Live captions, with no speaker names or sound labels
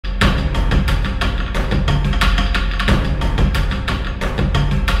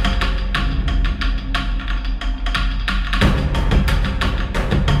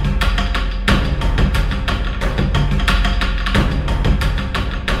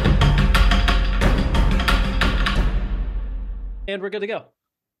And we're good to go.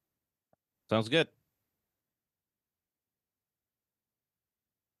 Sounds good.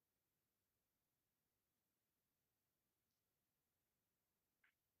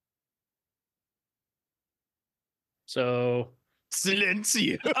 So,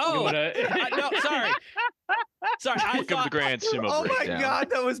 Silencio. Oh, wanna... no, sorry. I Welcome to thought Grand Sumo Oh my Breakdown. God,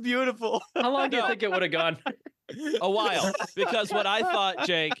 that was beautiful. How long do you think it would have gone? a while, because what I thought,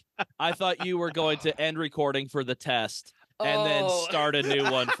 Jake, I thought you were going to end recording for the test and then start a new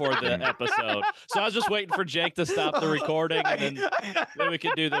one for the episode. So I was just waiting for Jake to stop the recording, and then we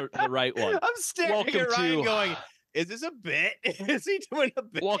could do the right one. I'm staring Welcome at Ryan to- going, is this a bit? Is he doing a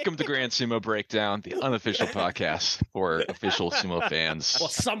bit? Welcome to Grand Sumo Breakdown, the unofficial podcast for official sumo fans. Well,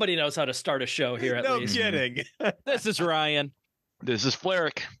 somebody knows how to start a show here at No least. kidding. This is Ryan. This is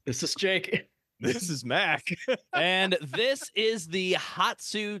Fleric. This is Jake. This is Mac. And this is the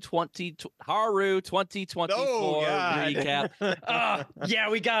Haru 2024 Oh, God. recap. Yeah,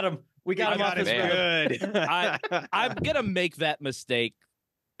 we got him. We got him off his man. rhythm. good. I'm going to make that mistake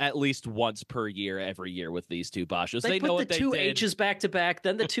at least once per year, every year with these two Bashos. They know put what the they two did. H's back to back,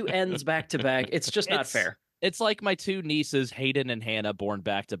 then the two N's back to back. It's just not fair. It's like my two nieces, Hayden and Hannah, born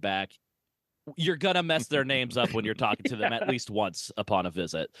back to back. You're going to mess their names up when you're talking to them at least once upon a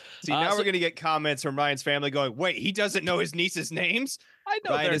visit. See, now we're going to get comments from Ryan's family going, wait, he doesn't know his niece's names? I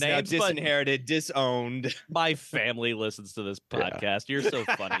know Ryan their is names, now but disinherited, disowned. my family listens to this podcast. You're so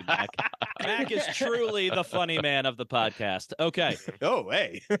funny, Mac. Mac is truly the funny man of the podcast. Okay. Oh,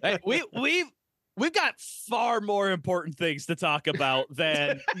 hey. Hey, we've got far more important things to talk about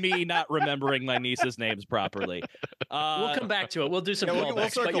than me not remembering my niece's names properly. We'll come back to it. We'll do some Yeah, we'll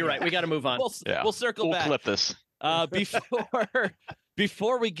callbacks, circle but you're right. back. We got to move on. We'll circle We'll back. clip this.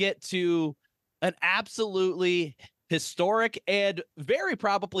 Before we get to an absolutely historic and very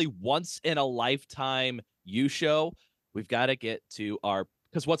probably once in a lifetime show, we've got to get to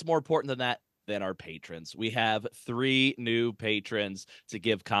because what's more important than that than our patrons? We have 3 new patrons to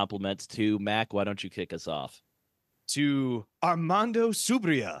give compliments to. Mac, why don't you kick us off? To Armando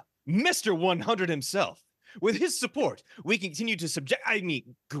Subria, Mr. 100 himself. With his support, we continue to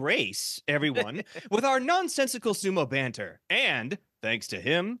grace everyone with our nonsensical sumo banter. And thanks to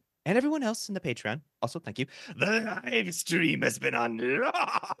him and everyone else in the Patreon, also thank you, the live stream has been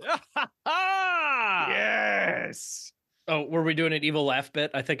unlocked. Yes. Oh, were we doing an evil laugh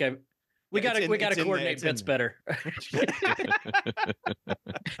bit? I think we got to coordinate bits better.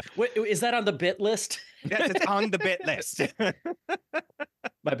 Wait, is that on the bit list? Yes, it's on the bit list.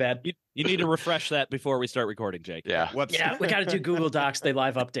 My bad. You need to refresh that before we start recording, Jake. Yeah. Whoops. Yeah, we got to do Google Docs. They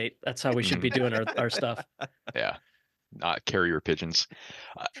live update. That's how we should be doing our stuff. Yeah. Not carrier pigeons.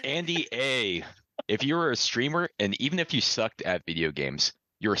 Andy A. If you were a streamer and even if you sucked at video games,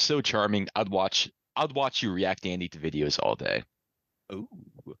 you're so charming. I'd watch you react Andy to videos all day. Ooh.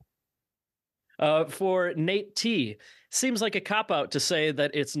 For Nate T, seems like a cop-out to say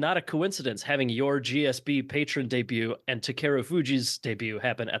that it's not a coincidence having your GSB patron debut and Takeru Fuji's debut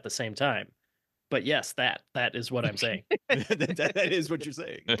happen at the same time. But yes, that is what I'm saying. that is what you're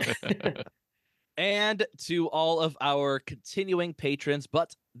saying. And to all of our continuing patrons,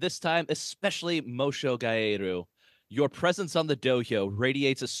 but this time especially Mosho Gaeru, your presence on the dojo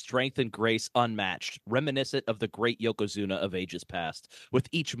radiates a strength and grace unmatched, reminiscent of the great Yokozuna of ages past. With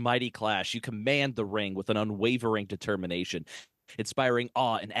each mighty clash, you command the ring with an unwavering determination, inspiring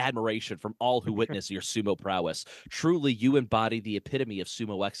awe and admiration from all who witness your sumo prowess. Truly, you embody the epitome of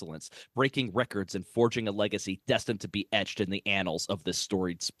sumo excellence, breaking records and forging a legacy destined to be etched in the annals of this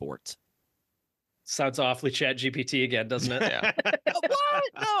storied sport. Sounds awfully Chat GPT again, doesn't it? Yeah. What?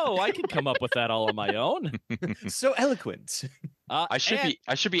 No, I can come up with that all on my own. So eloquent. I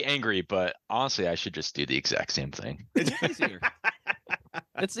should be angry, but honestly, I should just do the exact same thing. It's easier.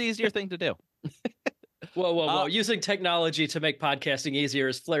 It's the easier thing to do. Whoa. Using technology to make podcasting easier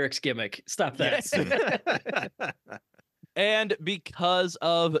is Fleric's gimmick. Stop that. Yes. And because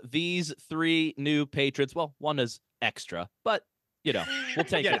of these 3 new patrons, well, one is extra, but we'll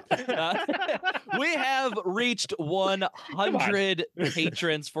take it. We have reached 100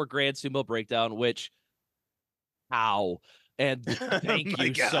 patrons for Grand Sumo Breakdown, which, how? And thank My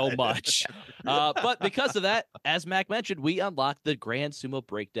you God. so much. But because of that, as Mac mentioned, we unlocked the Grand Sumo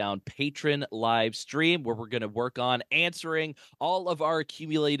Breakdown patron live stream where we're going to work on answering all of our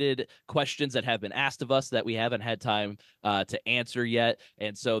accumulated questions that have been asked of us that we haven't had time to answer yet.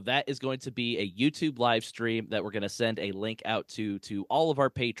 And so that is going to be a YouTube live stream that we're going to send a link out to all of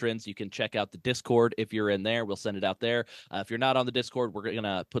our patrons. You can check out the Discord if you're in there. We'll send it out there. If you're not on the Discord, we're going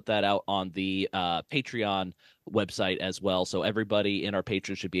to put that out on the Patreon website as well. So everybody in our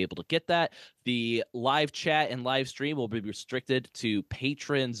patrons should be able to get that. The live chat and live stream will be restricted to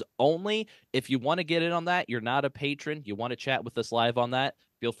patrons only. If you want to get in on that, you're not a patron, you want to chat with us live on that,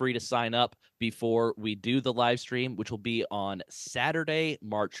 feel free to sign up before we do the live stream, which will be on Saturday,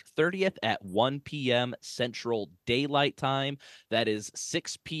 March 30th at 1 p.m. Central Daylight Time. That is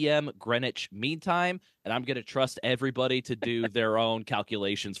 6 p.m. Greenwich Mean Time. And I'm going to trust everybody to do their own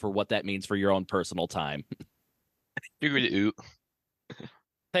calculations for what that means for your own personal time. Figure it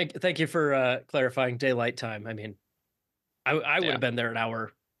out. Thank you for clarifying daylight time. I mean, I would have been there an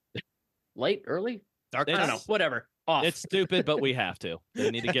hour late, early. Dark. I don't know. Whatever. Off. It's stupid, but we have to.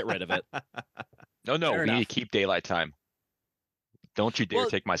 They need to get rid of it. No, Fair we need enough. to keep daylight time. Don't you dare Well,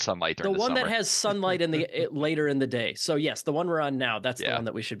 take my sunlight The during the one summer. that has sunlight later in the day. So yes, the one we're on now, that's the Yeah. one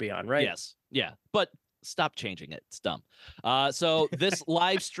that we should be on, right? Yes. Yeah. But stop changing it. It's dumb. So this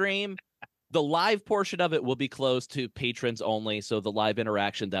live stream, the live portion of it will be closed to patrons only. So the live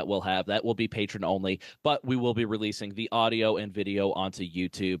interaction that we'll have, that will be patron only. But we will be releasing the audio and video onto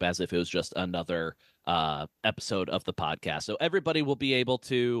YouTube as if it was just another episode of the podcast. So everybody will be able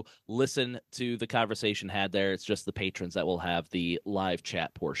to listen to the conversation had there. It's just the patrons that will have the live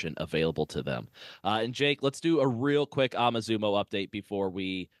chat portion available to them. And Jake, let's do a real quick Amazumo update before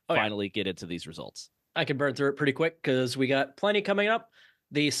we finally get into these results. I can burn through it pretty quick because we got plenty coming up.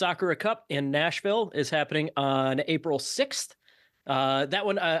 The Sakura Cup in Nashville is happening on April 6th. That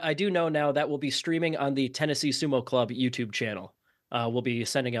one, I do know now, that will be streaming on the Tennessee Sumo Club YouTube channel. We'll be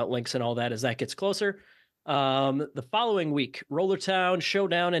sending out links and all that as that gets closer. The following week, Rollertown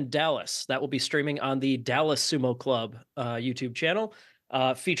Showdown in Dallas. That will be streaming on the Dallas Sumo Club YouTube channel,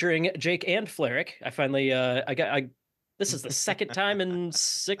 featuring Jake and Fleric. I finally, this is the second time in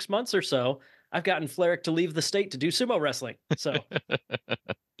 6 months or so I've gotten Fleric to leave the state to do sumo wrestling. So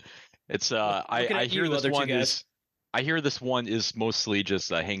it's Looking I at hear you, this other two one guys. is I hear this one is mostly just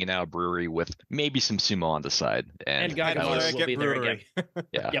hanging out at a brewery with maybe some sumo on the side, and Gagamaru that was, will be there again.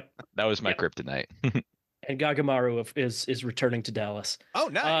 yeah, Yep. that was my Yep. kryptonite. And Gagamaru is returning to Dallas. Oh,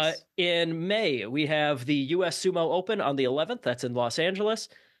 nice. In May, we have the U.S. Sumo Open on the 11th. That's in Los Angeles.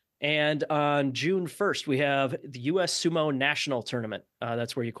 And on June 1st, we have the U.S. Sumo National Tournament.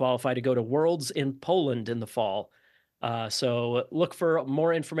 That's where you qualify to go to Worlds in Poland in the fall. So look for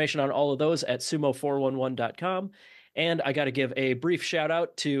more information on all of those at sumo411.com. And I got to give a brief shout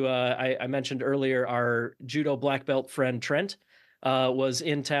out to, I mentioned earlier, our judo black belt friend Trent was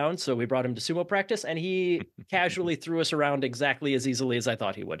in town. So we brought him to sumo practice, and he casually threw us around exactly as easily as I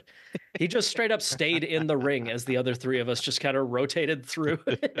thought he would. He just straight up stayed in the ring as the other three of us just kind of rotated through.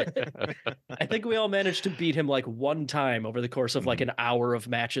 I think we all managed to beat him like one time over the course of like an hour of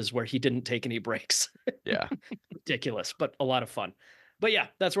matches where he didn't take any breaks. Yeah. Ridiculous, but a lot of fun. But yeah,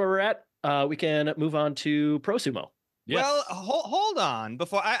 that's where we're at. We can move on to Pro Sumo. Yes. Well, hold on.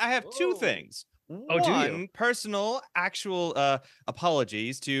 Before I have two Oh. things. Oh, do you? One, personal, actual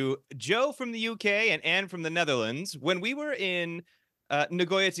apologies to Joe from the UK and Anne from the Netherlands. When we were in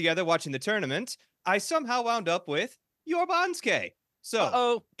Nagoya together watching the tournament, I somehow wound up with your Bansuke.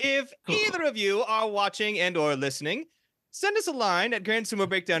 So if either of you are watching and or listening, send us a line at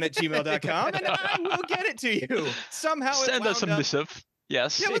grandsumobreakdown@gmail.com and I will get it to you. Somehow it Send us a wound up- missive.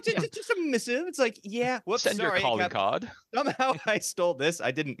 Yes. Yeah, well, just a missive. It's like, yeah, whoops, Send your sorry, calling Cap- card. Somehow I stole this.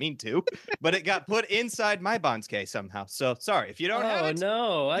 I didn't mean to, but it got put inside my Bansuke somehow. So sorry if you don't have Oh it.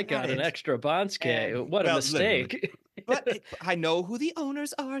 no, I got an Right. extra Bansuke. And- What a well, mistake. But I know who the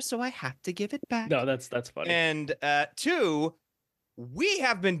owners are, so I have to give it back. No, that's funny. And two, we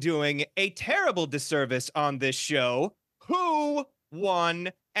have been doing a terrible disservice on this show. Who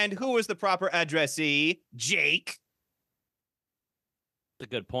won and who was the proper addressee? Jake. That's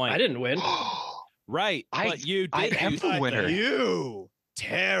a good point. I didn't win. Right. But you I did am use the winner. You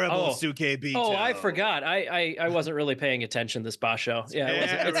terrible Oh. Sukebito. Oh, I forgot. I wasn't really paying attention this Basho. Yeah,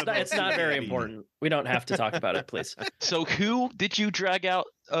 it's not very Terrible. important. We don't have to talk about it, please. So who did you drag out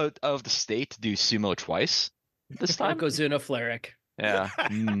of the state to do sumo twice this time? Yokozuna Fleric. Yeah.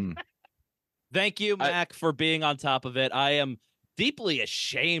 Mm. Thank you, Mac, for being on top of it. I am deeply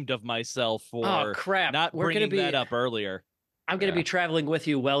ashamed of myself for Oh crap! not We're bringing gonna be. that up earlier. I'm gonna be traveling with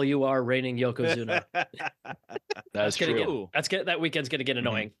you while you are reigning Yokozuna. That's gonna true. That weekend's gonna get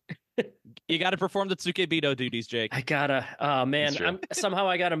annoying. You got to perform the Tsukebito duties, Jake. I gotta. Oh man, That's true. somehow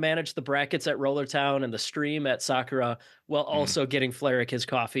I gotta manage the brackets at Rollertown and the stream at Sakura while also getting Fleric his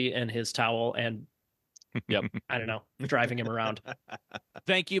coffee and his towel and. Yep. I don't know, driving him around.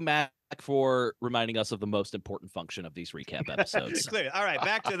 Thank you, Mac, for reminding us of the most important function of these recap episodes. Clear. All right,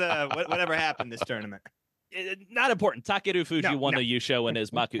 back to the whatever happened this tournament. Not important. Takeru Fuji won the Yusho in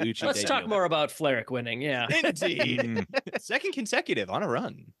his Makuuchi Let's debut. talk more about Fleric winning. Yeah. Indeed. Second consecutive on a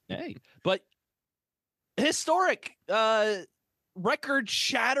run. Hey, but historic,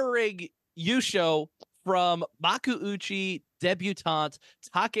 record-shattering Yusho from Makuuchi debutante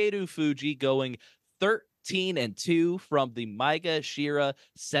Takeru Fuji, going 13-2 from the Maiga Shira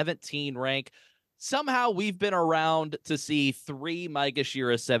 17 rank. Somehow we've been around to see 3 Maiga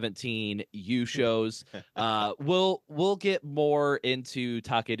Shira 17 Yushos. We'll get more into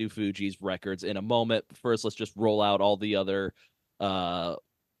Takeru Fuji's records in a moment. First, let's just roll out all the other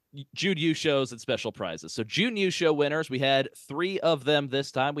June Yushos and special prizes. So June Yusho winners, we had 3 of them this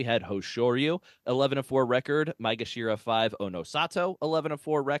time. We had Hoshoryu, 11-4 record, Maegashira 5, Onosato,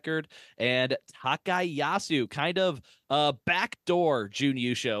 11-4 record, and Takayasu, kind of backdoor June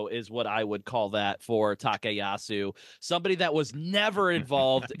Yusho is what I would call that for Takayasu. Somebody that was never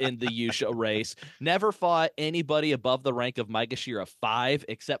involved in the Yusho race, never fought anybody above the rank of Maegashira 5,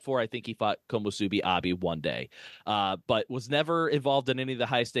 except for I think he fought Komusubi Abi one day, but was never involved in any of the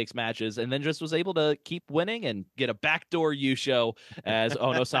high stakes matches, and then just was able to keep winning and get a backdoor Yusho as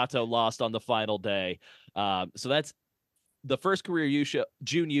Onosato lost on the final day. So that's the first career Yusho,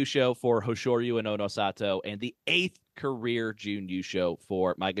 June Yusho for Hoshoryu and Onosato, and the 8th career June Yusho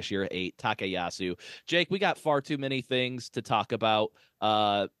for Maegashira 8 Takayasu. Jake, we got far too many things to talk about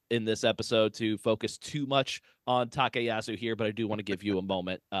in this episode to focus too much on Takayasu here, but I do want to give you a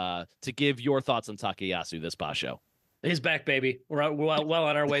moment to give your thoughts on Takayasu this Basho. He's back, baby. We're well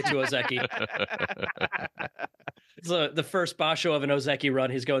on our way to Ozeki. It's the first Basho of an Ozeki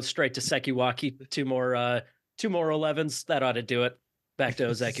run. He's going straight to Sekiwaki. Two more 11s. That ought to do it. Back to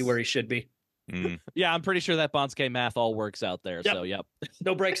Ozeki where he should be. Yeah, I'm pretty sure that Bonsuke math all works out there. Yep. So, yep.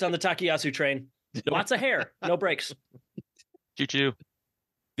 No brakes on the Takayasu train. Lots of hair. No brakes. Choo-choo.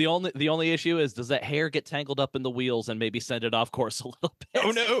 The only issue is, does that hair get tangled up in the wheels and maybe send it off course a little bit?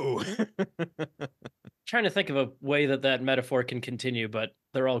 Oh, no. Trying to think of a way that metaphor can continue, but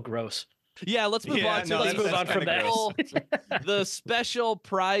they're all gross. Yeah, let's move on. Let's move on from that. The special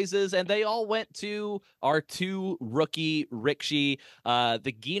prizes, and they all went to our 2 rookie Rikishi,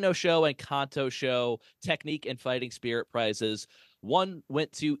 the Gino Show and Kanto Show technique and fighting spirit prizes. One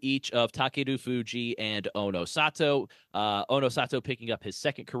went to each of Takeru Fuji and Onosato. Onosato picking up his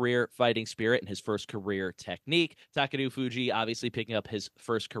 2nd career fighting spirit and his 1st career technique. Takeru Fuji obviously picking up his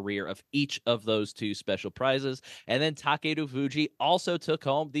 1st career of each of those 2 special prizes. And then Takeru Fuji also took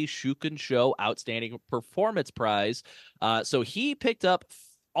home the Shuken Show Outstanding Performance Prize. So he picked up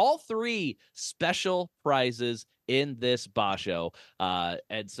all 3 special prizes in this Basho.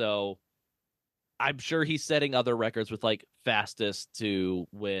 And so I'm sure he's setting other records with like fastest to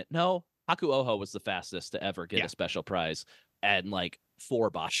win. No, Haku Oho was the fastest to ever get a special prize and like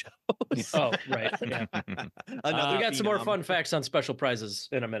 4 Basho. Oh, right. Yeah. We got some more fun facts on special prizes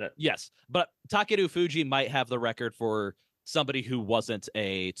in a minute. Yes, but Takeru Fuji might have the record for somebody who wasn't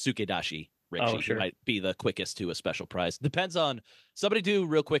a Tsukedashi Rikishi. Oh, sure. Might be the quickest to a special prize. Depends on somebody. Do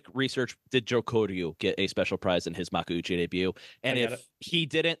real quick research. Did Jokoryu get a special prize in his Makuuchi debut? And if he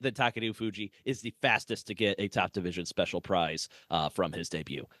didn't, then Takeru Fuji is the fastest to get a top division special prize from his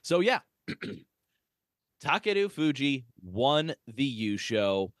debut. So yeah, Takeru Fuji won the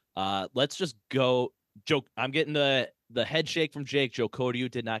Yusho. Let's just go. I'm getting the head shake from Jake. Jokoryu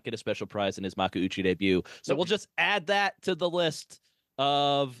did not get a special prize in his Makuuchi debut. So we'll just add that to the list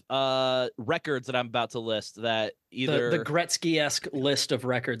of records that I'm about to list, that either the Gretzky-esque list of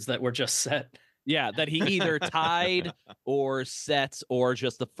records that were just set. Yeah, that he either tied or set, or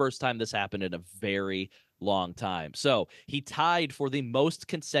just the first time this happened in a very long time. So he tied for the most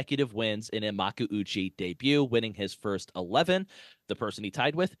consecutive wins in a Makuuchi debut, winning his first 11. The person he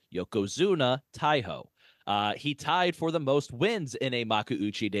tied with, Yokozuna Taiho. He tied for the most wins in a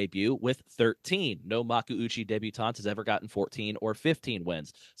Makuuchi debut with 13. No Makuuchi debutant has ever gotten 14 or 15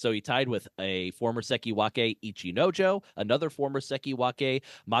 wins. So he tied with a former Sekiwake Ichinojo, another former Sekiwake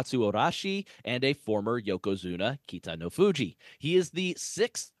Matsuorashi, and a former Yokozuna Kitanofuji. He is the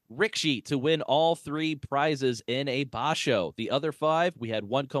 6th Rikishi to win all 3 prizes in a Basho. The other 5, we had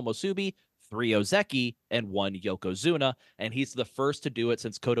 1 Komusubi, 3 Ozeki, and 1 Yokozuna, and he's the first to do it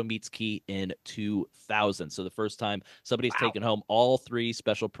since Kotomitsuki in 2000. So the first time somebody's taken home all 3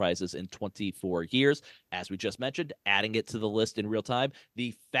 special prizes in 24 years. As we just mentioned, adding it to the list in real time,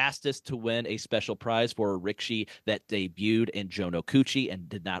 the fastest to win a special prize for a Rikishi that debuted in Jonokuchi and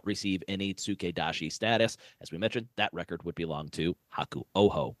did not receive any Tsukedashi status. As we mentioned, that record would belong to Haku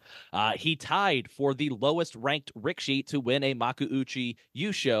Oho. He tied for the lowest ranked Rikishi to win a Makuuchi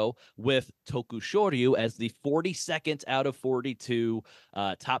Yusho with Tokushoryu as the 42nd out of 42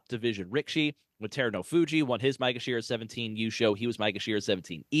 top division Rikishi. When Teruno Fuji won his Maegashira 17 Yusho, he was Maegashira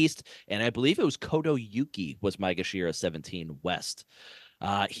 17 East, and I believe it was Kodo Yuki was Maegashira 17 West.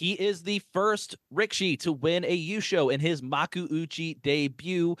 He is the first Rikishi to win a Yusho in his Makuuchi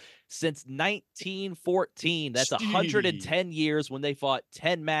debut since 1914. That's 110 years when they fought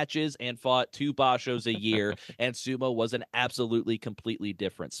 10 matches and fought 2 Bashos a year. And sumo was an absolutely completely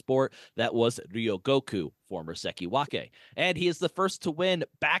different sport. That was Ryogoku, former Sekiwake. And he is the first to win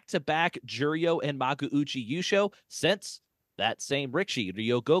back-to-back Juryo and Makuuchi Yusho since that same Rikishi,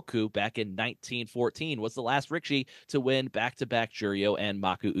 Ryogoku, back in 1914, was the last Rikishi to win back-to-back Juryo and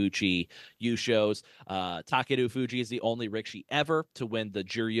Makuuchi Yushos. Takeru Fuji is the only Rikishi ever to win the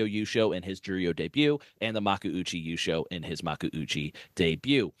Juryo Yusho in his Juryo debut and the Makuuchi Yusho in his Makuuchi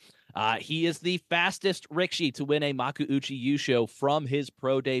debut. He is the fastest Rikishi to win a Makuuchi Yusho from his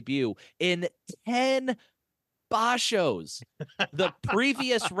pro debut in 10 Bashos. The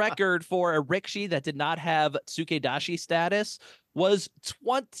previous record for a Rikishi that did not have Tsukedashi status was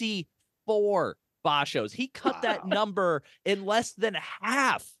 24 Bashos. He cut that number in less than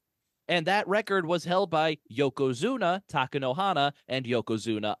half. And that record was held by Yokozuna Takanohana and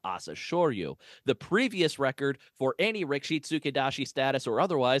Yokozuna Asashoryu. The previous record for any Rikishi, Tsukedashi status or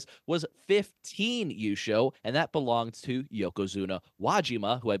otherwise, was 15 Yusho, and that belonged to Yokozuna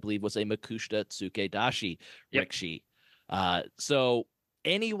Wajima, who I believe was a Makushita Tsukedashi Rikishi. So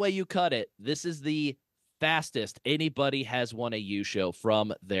any way you cut it, this is the fastest anybody has won a Yusho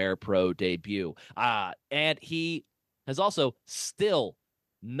from their pro debut. And he has also still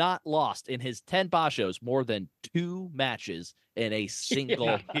not lost in his 10 Bashos more than 2 matches in a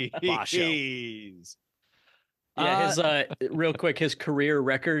single Basho. Yeah, his real quick, his career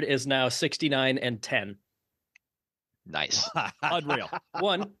record is now 69-10. Nice. Unreal.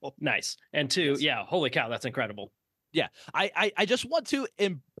 1, nice. And 2, yeah, holy cow, that's incredible. Yeah, I just want to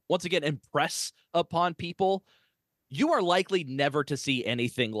once again impress upon people. You are likely never to see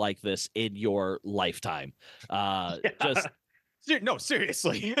anything like this in your lifetime. Just no,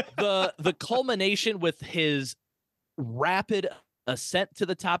 seriously. the culmination with his rapid ascent to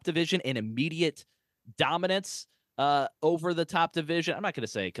the top division and immediate dominance over the top division. I'm not going to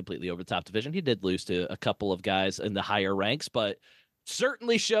say completely over the top division. He did lose to a couple of guys in the higher ranks, but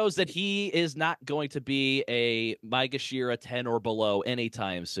certainly shows that he is not going to be a Maegashira 10 or below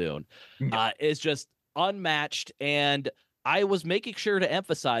anytime soon. It's just unmatched, and I was making sure to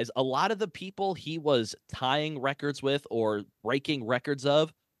emphasize a lot of the people he was tying records with or breaking records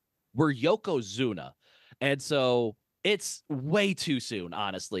of were Yokozuna. And so it's way too soon,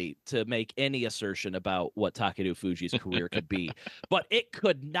 honestly, to make any assertion about what Takeru Fuji's career could be. But it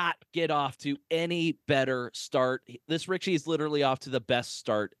could not get off to any better start. This Rikishi is literally off to the best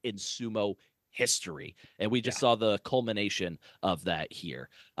start in sumo history. And we just saw the culmination of that here.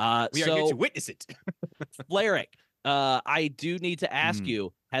 We are here to witness it. Fleric, I do need to ask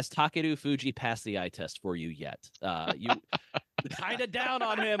you, has Takeru Fuji passed the eye test for you yet? You kind of down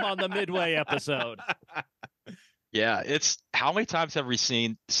on him on the Midway episode. Yeah, it's how many times have we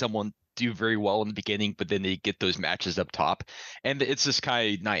seen someone do very well in the beginning, but then they get those matches up top, and it's just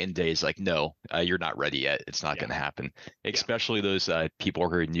kind of night and day. It's like, no, you're not ready yet. It's not going to happen, especially those people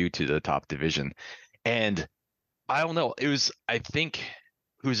who are new to the top division. And I don't know. I think,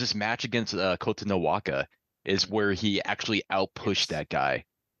 who's this match against Kota Nowaka is where he actually outpushed that guy.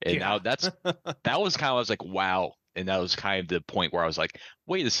 And now that was kind of, I was like, wow. And that was kind of the point where I was like,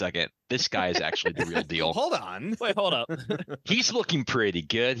 wait a second, this guy is actually the real deal. Hold on. Wait, hold up. He's looking pretty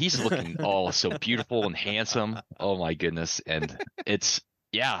good. He's looking so beautiful and handsome. Oh my goodness. And it's,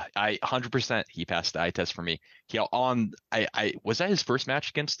 I 100% he passed the eye test for me. Was that his first match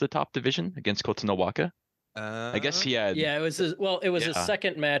against the top division against Kota Nowaka? I guess he had. Yeah, it was his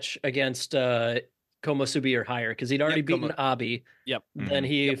second match against Komosubi or higher, because he'd already beaten Abi. Yep. Then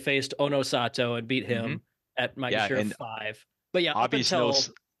he faced Ono Sato and beat him at Maegashira 5. But yeah,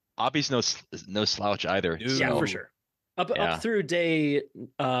 Abi's no slouch either. Yeah, for sure. Up through day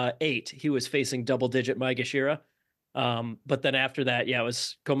 8, he was facing double-digit Maegashira. But then after that, it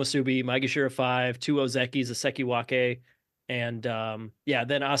was Komosubi, Maegashira 5, 2 Ozekis, a Sekiwake, and then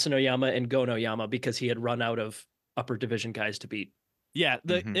Asanoyama and Gonoyama, because he had run out of upper division guys to beat. Yeah,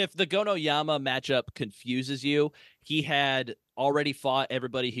 if the Gonoyama matchup confuses you, he had already fought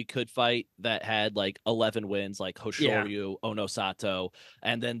everybody he could fight that had like 11 wins, like Hoshoryu, Ono Sato,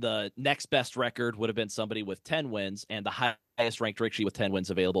 and then the next best record would have been somebody with 10 wins, and the highest ranked Rikishi with 10 wins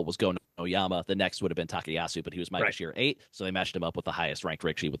available was Gonoyama. The next would have been Takayasu, but he was Maegashira 8, so they matched him up with the highest ranked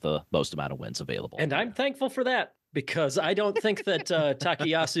Rikishi with the most amount of wins available. And I'm thankful for that, because I don't think that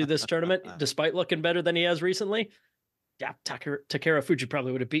Takayasu this tournament, despite looking better than he has recently, yeah, Takeru Fuji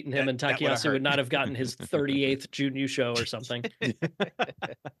probably would have beaten him, and That would've Takayasu would hurt. not have gotten his 38th Junyu show or something.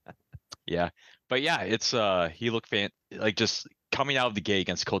 Yeah, but yeah, it's he looked like just coming out of the gate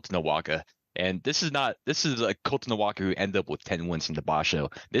against Kota Nawaka, and this is a Kota Nawaka who ended up with 10 wins in the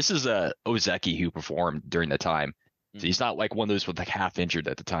Basho. This is a Ozeki who performed during the time, so he's not like one of those with like half injured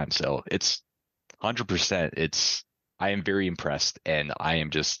at the time. So it's 100%. I am very impressed, and I am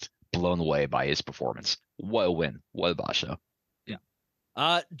just blown away by his performance. What a win! What a Basho!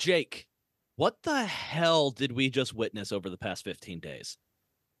 Jake, what the hell did we just witness over the past 15 days?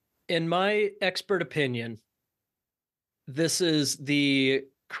 In my expert opinion, this is the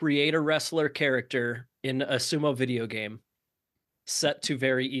creator wrestler character in a sumo video game set to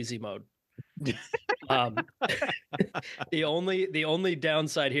very easy mode. The only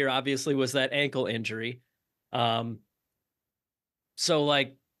downside here obviously was that ankle injury. So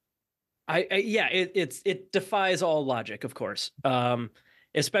like it defies all logic, of course.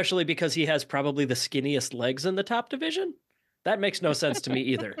 Especially because he has probably the skinniest legs in the top division. That makes no sense to me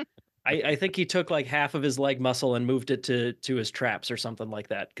either. I think he took like half of his leg muscle and moved it to his traps or something like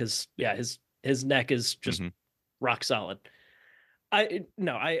that. Because yeah, his neck is just rock solid. I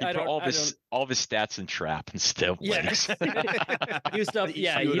don't all of his stats in trap instead of legs. Used up.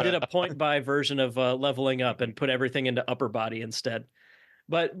 Yeah, he did a point buy version of leveling up and put everything into upper body instead.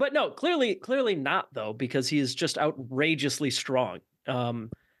 But no, clearly not though, because he's just outrageously strong.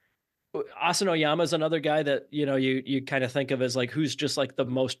 Asanoyama is another guy that you kind of think of as like who's just like the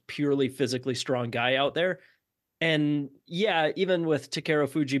most purely physically strong guy out there. And yeah, even with Takeru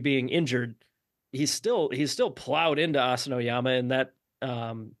Fuji being injured, he's still plowed into Asanoyama, and that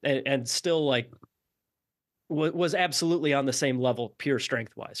and still like was absolutely on the same level pure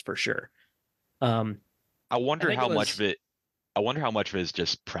strength wise for sure. I wonder how much of it is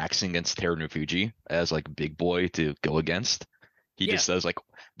just practicing against Teruno Fuji as like a big boy to go against. He just says like,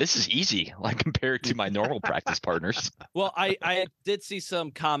 this is easy, like compared to my normal practice partners. Well, I did see some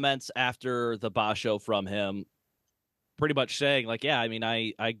comments after the Basho from him pretty much saying like, yeah, I mean,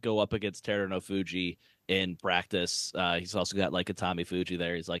 I go up against Teruno Fuji in practice. He's also got like Atami Fuji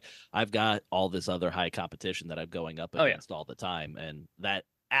there. He's like, I've got all this other high competition that I'm going up against all the time. And that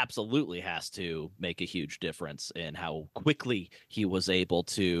absolutely has to make a huge difference in how quickly he was able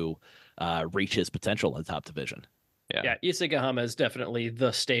to reach his potential in the top division. Yeah, Isegahama is definitely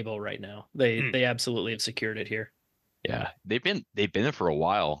the stable right now. They absolutely have secured it here. Yeah, they've been in for a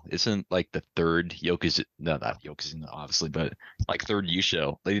while. Isn't like the third Yokozuna, no, not Yokozuna, obviously, but like third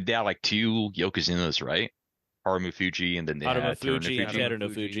Yusho. They had like 2 Yokozunas, right? Haru Fuji, and then they Haru had Fuji and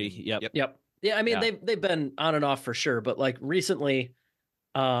Teruno Fuji. Yep. Yeah, I mean they've been on and off for sure, but like recently,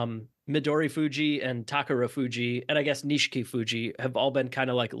 Midori Fuji and Takara Fuji, and I guess Nishiki Fuji have all been kind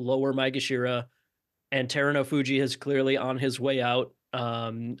of like lower Maegashira. And Teruno Fuji is clearly on his way out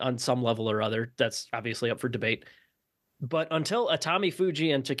on some level or other. That's obviously up for debate. But until Atami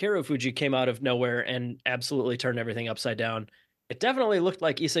Fuji and Takeru Fuji came out of nowhere and absolutely turned everything upside down, it definitely looked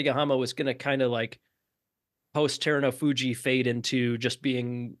like Isegahama was going to kind of like post Teruno Fuji fade into just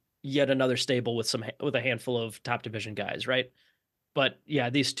being yet another stable with a handful of top division guys, right? But yeah,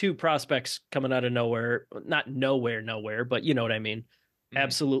 these 2 prospects coming out of nowhere, not nowhere, but you know what I mean.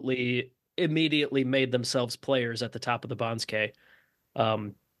 Absolutely immediately made themselves players at the top of the Bansuke.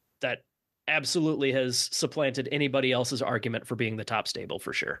 That absolutely has supplanted anybody else's argument for being the top stable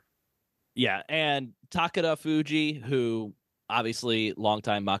for sure. Yeah, and Takeda Fuji, who obviously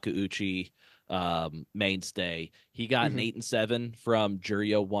longtime Makuuchi mainstay, he got an 8-7 from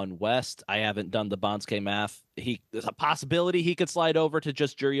Juryo 1 West. I haven't done the Bansuke math. There's a possibility he could slide over to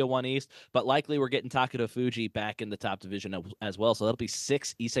just Juryo 1 East, but likely we're getting Takeda Fuji back in the top division as well. So that'll be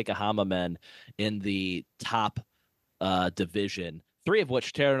 6 Isegahama men in the top division, 3 of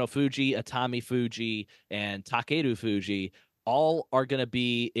which Teruno Fuji, Atami Fuji, and Takeru Fuji all are going to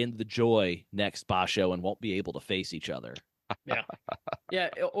be in the Joy next Basho and won't be able to face each other. Yeah.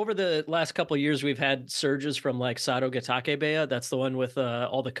 Over the last couple of years, we've had surges from like Sado Gatake Beya. That's the one with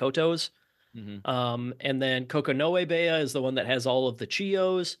all the Kotos. And then Kokonoe Beya is the one that has all of the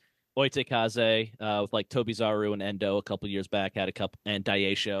Chiyos. Oitekaze with like Tobizaru and Endo a couple years back had a couple, and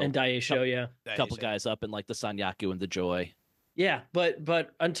Daisho. A couple guys up in like the Sanyaku and the Joy. Yeah,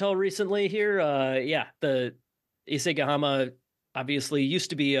 but until recently here, the Isegahama obviously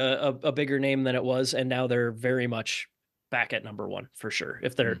used to be a bigger name than it was, and now they're very much back at number 1 for sure.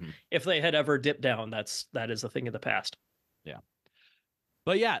 If they had ever dipped down, that is a thing of the past. Yeah.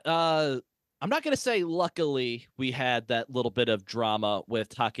 But yeah, I'm not going to say luckily we had that little bit of drama with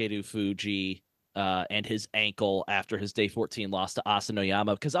Takeru Fuji and his ankle after his day 14 loss to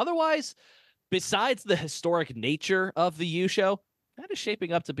Asanoyama, because otherwise besides the historic nature of the U show, kind of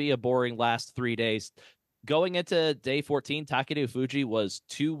shaping up to be a boring last 3 days. Going into day 14, Takeru Fuji was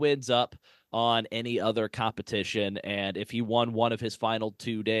 2 wins up on any other competition, and if he won one of his final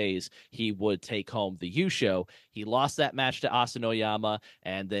 2 days, he would take home the U show. He lost that match to Asanoyama,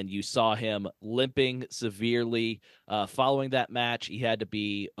 and then you saw him limping severely. Following that match, he had to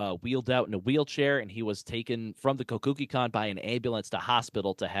be wheeled out in a wheelchair, and he was taken from the Kokugi-Con by an ambulance to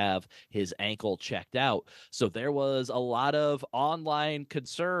hospital to have his ankle checked out. So there was a lot of online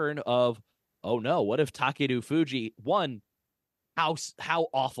concern of, oh no, what if Takeru Fuji, one, how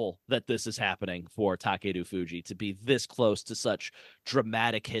awful that this is happening for Takeru Fuji to be this close to such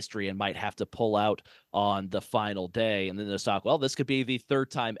dramatic history and might have to pull out on the final day. And then there's talk, well, this could be the 3rd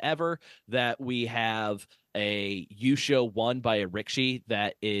time ever that we have a Yusho won by a Rikishi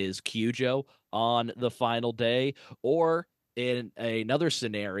that is Kyujo on the final day. Or in another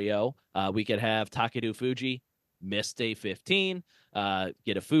scenario, we could have Takeru Fuji miss day 15,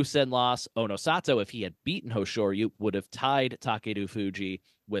 get a Fusen loss. Onosato, if he had beaten Hoshoryu, would have tied Takeru Fuji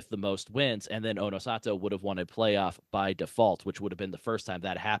with the most wins, and then Onosato would have won a playoff by default, which would have been the first time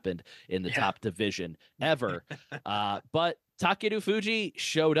that happened in the top division ever. But Takeru Fuji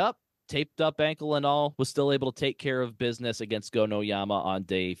showed up, taped up ankle and all, was still able to take care of business against Gonoyama on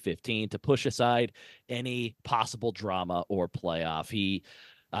day 15 to push aside any possible drama or playoff. He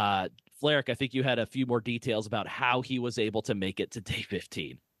Flerick, I think you had a few more details about how he was able to make it to day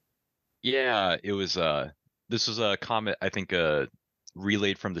 15. Yeah, it was this was a comment I think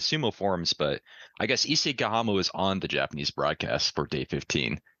relayed from the Sumo forums, but I guess Issei Kahama was on the Japanese broadcast for day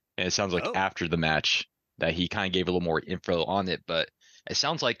 15, and it sounds like after the match that he kind of gave a little more info on it, but it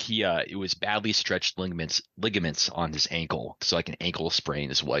sounds like he it was badly stretched ligaments on his ankle, so like an ankle sprain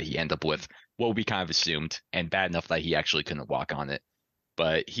is what he ended up with, what we kind of assumed, and bad enough that he actually couldn't walk on it.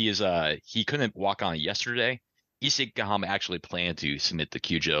 But he couldn't walk on it yesterday. Issei Kahama actually planned to submit the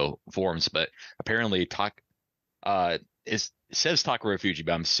Kyujo forms, but apparently it says Takeru Fuji,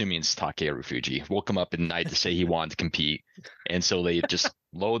 but I'm assuming it's Takeru Fuji. Woke him up at night to say he wanted to compete, and so they just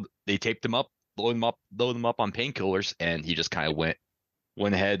taped him up, load him up on painkillers, and he just kind of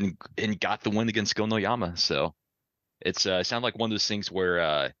went ahead and got the win against Gonoyama. So it's sounded like one of those things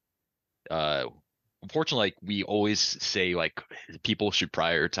where unfortunately, like, we always say like people should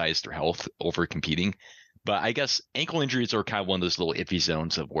prioritize their health over competing, but I guess ankle injuries are kind of one of those little iffy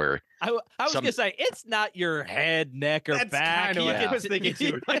zones of where I was gonna say it's not your head, neck, or back. Kind of what I was thinking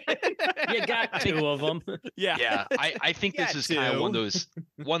too. You got 2 of them. yeah, I think this is kind of one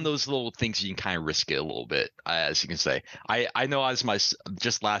of those little things you can kind of risk it a little bit, as you can say. I know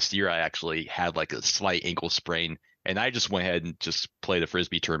just last year I actually had like a slight ankle sprain, and I just went ahead and just played a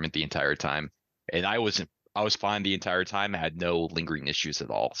frisbee tournament the entire time. And I was fine the entire time. I had no lingering issues at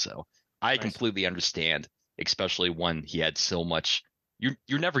all. So I completely understand, especially when he had so much.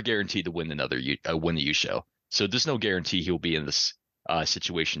 You're never guaranteed to win win the U show. So there's no guarantee he'll be in this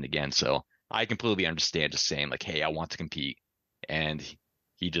situation again. So I completely understand just saying like, hey, I want to compete, and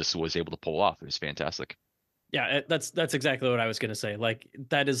he just was able to pull off. It was fantastic. Yeah, that's exactly what I was going to say. Like,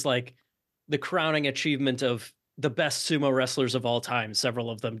 that is like the crowning achievement of the best sumo wrestlers of all time. Several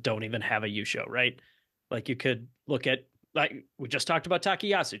of them don't even have a U show, right? Like, you could look at, like, we just talked about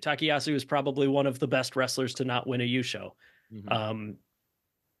Takayasu. Takayasu is probably one of the best wrestlers to not win a U show. Mm-hmm.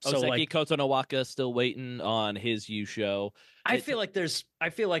 So Ozeki like, Kotonowaka still waiting on his U show. I feel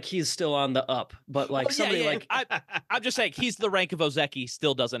like he's still on the up, but like I'm just saying he's the rank of Ozeki,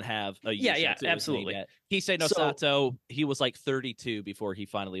 still doesn't have a U show. Yeah, absolutely. Hisei no Sato, he was like 32 before he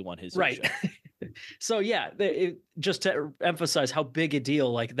finally won his U show. So yeah, just to emphasize how big a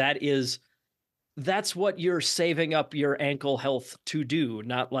deal like that's what you're saving up your ankle health to do,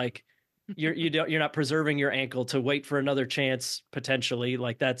 not like you're not preserving your ankle to wait for another chance potentially.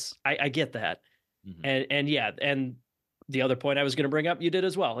 Like, that's I get that. Mm-hmm. And yeah, and the other point I was going to bring up, you did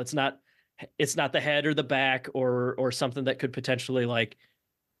as well. It's not the head or the back or something that could potentially like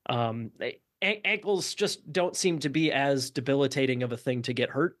ankles just don't seem to be as debilitating of a thing to get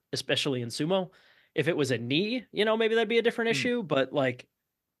hurt, especially in sumo. If it was a knee, maybe that'd be a different issue, but like,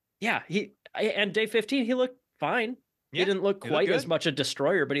 yeah, and day 15 he looked fine. He didn't look quite as much a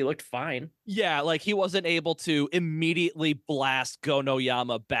destroyer, but he looked fine. Yeah, like he wasn't able to immediately blast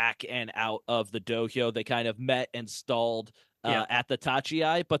Gonoyama back and out of the dohyo. They kind of met and stalled at the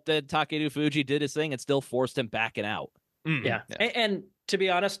Tachiai, but then Takeru Fuji did his thing and still forced him back and out. Mm-hmm. Yeah. And to be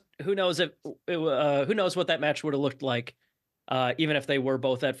honest, who knows what that match would have looked like, even if they were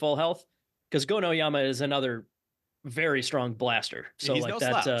both at full health, because Gonoyama is another very strong blaster. So like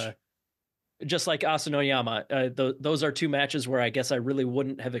that. just like Asanoyama. Those are two matches where I guess I really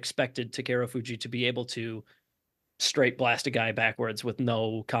wouldn't have expected Takeru Fuji to be able to straight blast a guy backwards with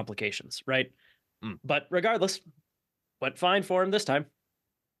no complications, right? But regardless, went fine for him this time.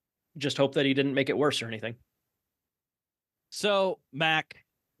 Just hope that he didn't make it worse or anything. So, Mac,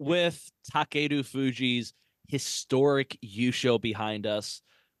 with Takeru Fuji's historic Yusho behind us,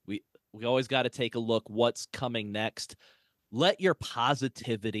 we always got to take a look what's coming next. Let your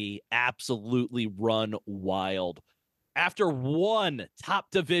positivity absolutely run wild. After one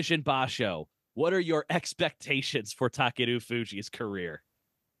top division Basho, what are your expectations for Takeru Fuji's career?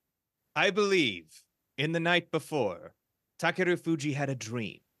 I believe in the night before, Takeru Fuji had a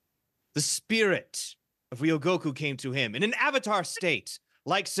dream. The spirit of Ryogoku came to him in an avatar state,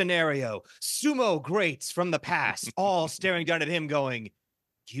 like scenario. Sumo greats from the past, all staring down at him going,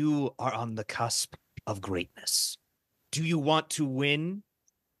 you are on the cusp of greatness. Do you want to win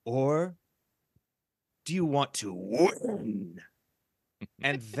or do you want to win?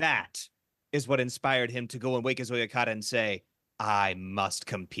 And that is what inspired him to go and wake his Oyakata and say, I must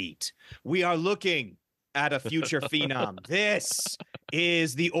compete. We are looking at a future phenom. This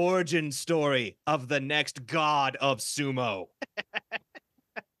is the origin story of the next god of sumo.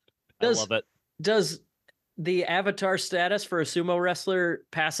 I love it. Does the avatar status for a sumo wrestler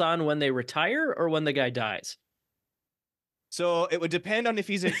pass on when they retire or when the guy dies? So it would depend on if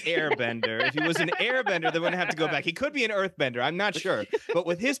he's an airbender. If he was an airbender, they wouldn't have to go back. He could be an earthbender. I'm not sure. But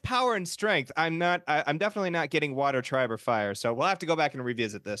with his power and strength, I'm definitely not getting water, tribe, or fire. So we'll have to go back and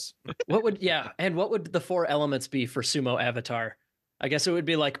revisit this. What would the 4 elements be for sumo avatar? I guess it would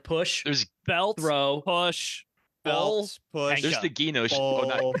be like push, There's Belt, throw, push, Belt, push. there's the Gino.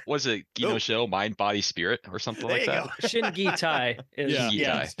 Was it Gino show? Mind, body, spirit, or something There like you that. go. Shin-gi tai. Is, Yeah.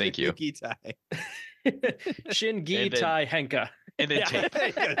 Yeah. Thank you. Gi-tai. Shin-gi And then- tai henka. And then tape.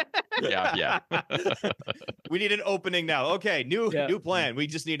 Yeah. We need an opening now. Okay, new plan. We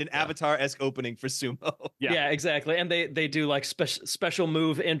just need an avatar-esque opening for sumo. Yeah, exactly. And they do like special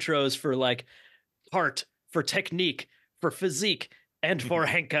move intros for like heart, for technique, for physique, and for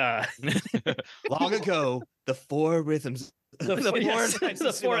henka. Long ago, the 4 rhythms. The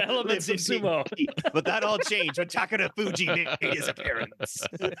 4 elements of sumo. But that all changed when Takeru Fuji made his appearance.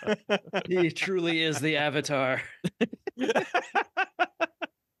 He truly is the avatar.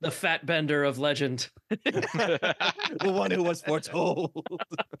 The fat bender of legend. The one who was foretold.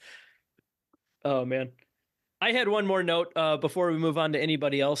 Oh, man. I had one more note before we move on to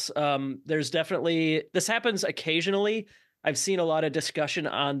anybody else. There's definitely, this happens occasionally. I've seen a lot of discussion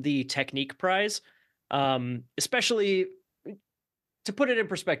on the technique prize, especially to put it in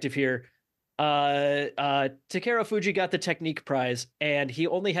perspective here. Takeru Fuji got the technique prize, and he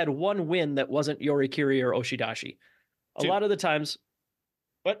only had 1 win that wasn't Yorikiri or Oshidashi. A 2. lot of the times,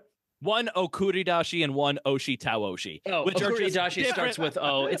 what? 1 Okuridashi and 1 Oshi Taoshi. Oh, which are just Okuridashi starts with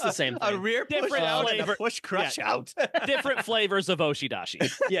O. It's the same A thing. rear push Different out and flavor. a push crush out. different flavors of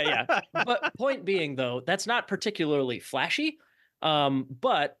Oshidashi. Yeah. But point being, though, that's not particularly flashy.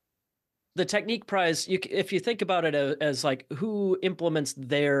 But the technique prize, if you think about it as like who implements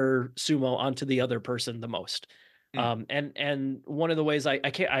their sumo onto the other person the most. And one of the ways I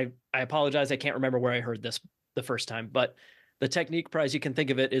apologize, I can't remember where I heard this the first time, but the technique prize, you can think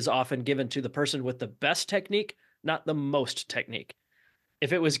of it, is often given to the person with the best technique, not the most technique.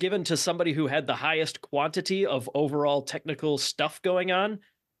 If it was given to somebody who had the highest quantity of overall technical stuff going on,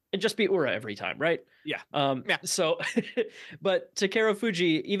 it'd just be Ura every time, right? Yeah. So, but Takeru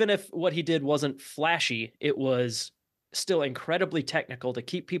Fuji, even if what he did wasn't flashy, it was still incredibly technical to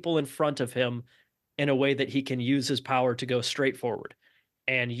keep people in front of him in a way that he can use his power to go straight forward.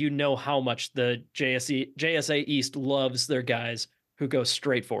 And you know how much the JSA East loves their guys who go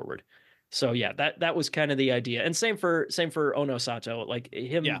straight forward. So yeah, that was kind of the idea. And same for Ono Sato, like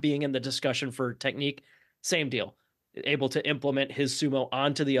him being in the discussion for technique, same deal. Able to implement his sumo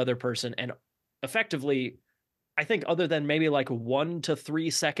onto the other person, and effectively, I think other than maybe like 1 to 3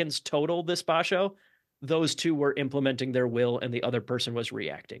 seconds total this Basho, those two were implementing their will and the other person was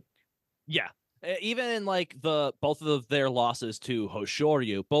reacting. Yeah. Even in like both of their losses to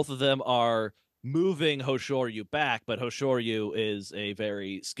Hoshoryu, both of them are moving Hoshoryu back, but Hoshoryu is a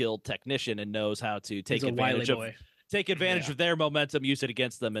very skilled technician and knows how to take advantage of their momentum, use it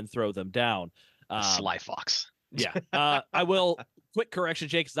against them, and throw them down. Sly Fox. Yeah. I will, quick correction,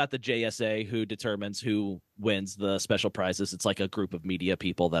 Jake, it's not the JSA who determines who wins the special prizes. It's like a group of media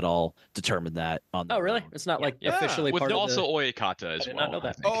people that all determine that on their really? own. It's not like officially With part also of the... Oyakata as I did well. not know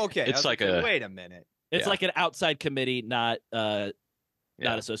that. I think. Oh, okay. It's like wait a minute. It's Yeah. like an outside committee, not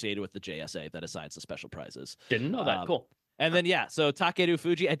associated with the JSA that assigns the special prizes. Didn't know that. Cool. And then, so Takeru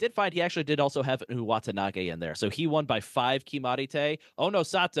Fuji, I did find he actually did also have Watanabe in there. So he won by 5 Kimarite. Ono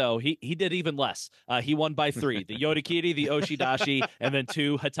Sato, he did even less. He won by 3. The Yorikiri, the Oshidashi, and then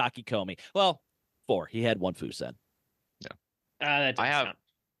 2 Hataki Komi. Well, 4. He had 1 Fusen. That didn't count.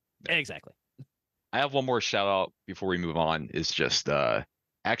 Exactly. I have one more shout out before we move on. Is just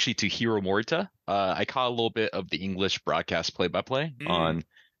actually to Hiro Morita. I caught a little bit of the English broadcast play-by-play on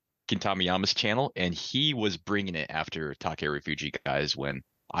Kintamiyama's channel, and he was bringing it after Takeru Fuji, guys. When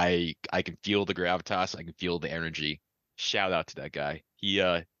I can feel the gravitas, I can feel the energy. Shout out to that guy. He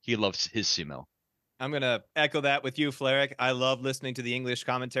loves his sumo. I'm gonna echo that with you, Fleric. I love listening to the English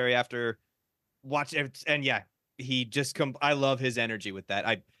commentary after watching, and yeah, he just I love his energy with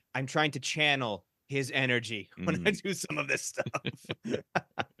that. I'm trying to channel his energy when I do some of this stuff.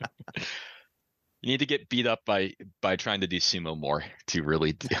 You need to get beat up by trying to do sumo more to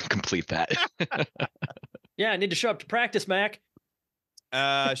really complete that. Yeah, I need to show up to practice, Mac.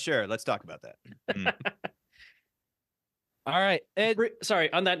 Sure, let's talk about that. All right.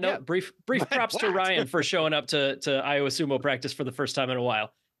 Sorry, on that note, brief props to Ryan for showing up to Iowa Sumo practice for the first time in a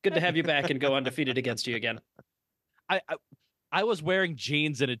while. Good to have you back and go undefeated against you again. I was wearing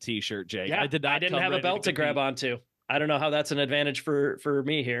jeans and a t-shirt, Jake. Yeah, I didn't have a belt to grab onto. I don't know how that's an advantage for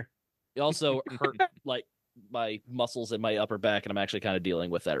me here. It also hurt like my muscles in my upper back, and I'm actually kind of dealing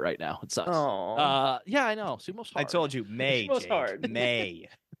with that right now. It sucks. Yeah, I know. Sumo's hard. I told you, May. Sumo's hard. May.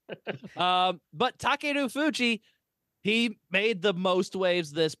 But Takeru Fuji, he made the most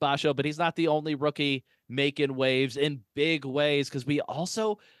waves this Basho, but he's not the only rookie making waves in big ways, because we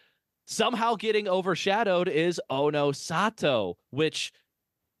also somehow getting overshadowed is Ono Sato, which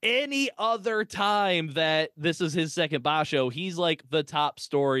any other time that this is his second Basho, he's like the top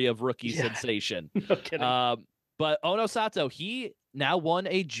story of rookie sensation. No kidding. But Ono Sato, he now won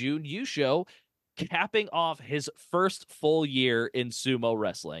a June Yusho, capping off his first full year in sumo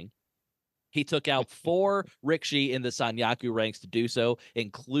wrestling. He took out 4 Rikishi in the Sanyaku ranks to do so,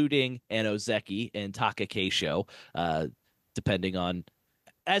 including an Ozeki and Takakeisho, depending on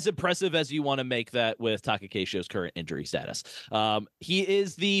as impressive as you want to make that with Takakeisho's current injury status. He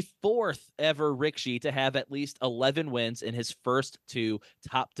is the 4th ever Rikishi to have at least 11 wins in his first 2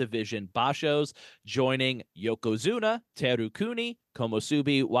 top division Bashos, joining Yokozuna Terukuni,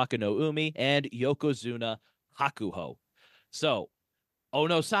 Komosubi Wakanoumi, and Yokozuna Hakuho. So,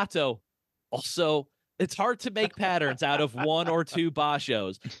 Ono Sato also, it's hard to make patterns out of 1 or 2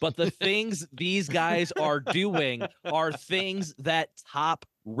 Bashos, but the things these guys are doing are things that top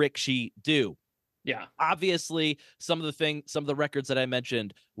Rikishi do. Yeah. Obviously, some of the records that I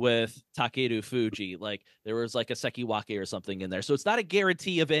mentioned with Takeru Fuji, like there was like a Sekiwake or something in there. So it's not a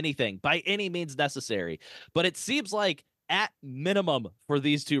guarantee of anything by any means necessary. But it seems like at minimum for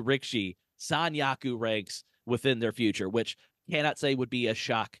these 2 Rikishi, Sanyaku ranks within their future, which cannot say would be a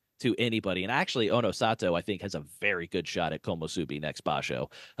shock to anybody. And actually, Ono Sato, I think, has a very good shot at Komosubi next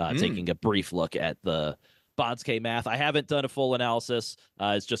Basho, taking a brief look at the Bonsuke math. I haven't done a full analysis.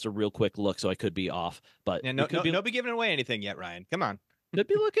 It's just a real quick look, so I could be off. But Yeah, no be giving away anything yet, Ryan. Come on. Could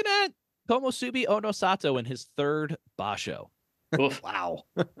be looking at Komosubi Ono Sato in his 3rd Basho. Wow.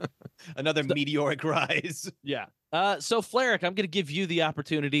 Another meteoric rise. Yeah. So Fleric, I'm going to give you the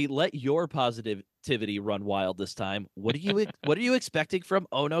opportunity. Let your positivity run wild this time. What are you expecting from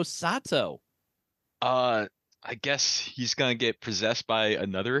Ono Sato? I guess he's gonna get possessed by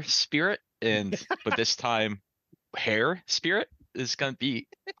another spirit, but this time, hair spirit is gonna be.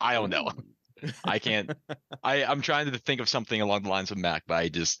 I don't know. I can't. I'm trying to think of something along the lines of Mac, but I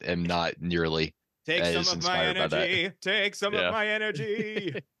just am not nearly. Take some of my energy. Take some of my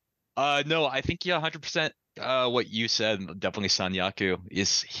energy. No, I think 100%. What you said, definitely Sanyaku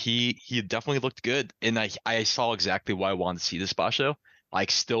is he definitely looked good, and I saw exactly why I wanted to see this Basho. Like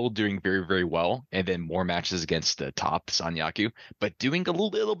still doing very, very well, and then more matches against the top Sanyaku, but doing a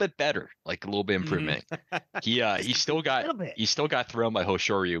little bit better, like a little bit improvement. He still got thrown by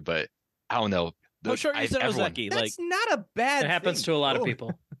Hoshoryu, but I don't know. Hoshoryu's an Ozeki. That's not a bad. It happens to a lot of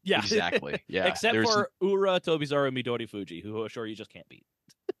people. Yeah, exactly. Yeah, except for Ura, Tobizaru, Midori Fuji, who Hoshoryu just can't beat.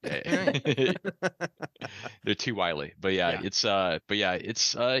 They're too wily, but he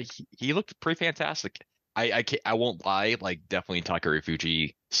looked pretty fantastic. I won't lie, like definitely Takeru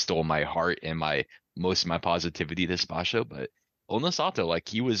Fuji stole my heart and most of my positivity this Basho, but Ono Sato, like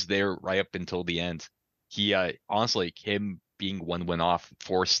he was there right up until the end. He honestly, him being 1 win off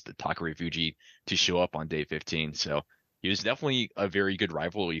forced Takeru Fuji to show up on day 15. So he was definitely a very good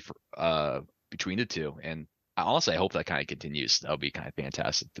rivalry for between the 2, and honestly I hope that kind of continues. That would be kind of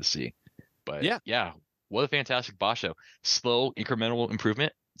fantastic to see. But yeah, what a fantastic Basho. Slow incremental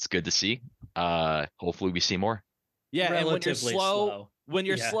improvement. It's good to see. Hopefully we see more. Yeah, and when you're relatively slow, when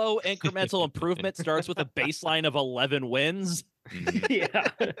your Yeah. slow incremental improvement starts with a baseline of 11 wins. Mhm.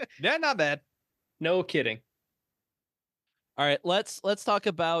 Yeah. Yeah, not bad. No kidding. All right, let's talk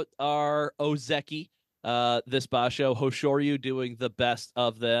about our Ozeki. This Basho, Hoshoryu doing the best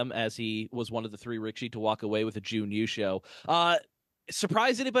of them as he was one of the 3 Rikishi to walk away with a June Yusho.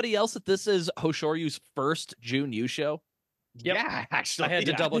 Surprise anybody else that this is Hoshoryu's first June Yusho? Yep. Yeah, actually. I had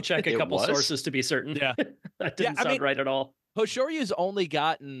to yeah. double check a It couple was? sources to be certain. Yeah. That didn't I sound mean- right at all. Hoshoryu's only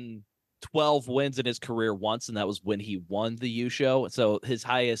gotten 12 wins in his career once, and that was when he won the Yusho. So his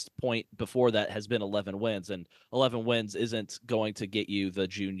highest point before that has been 11 wins, and 11 wins isn't going to get you the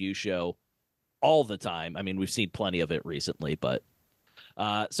June Yusho all the time. I mean, we've seen plenty of it recently, but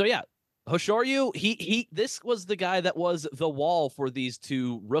so yeah, Hoshoryu, he this was the guy that was the wall for these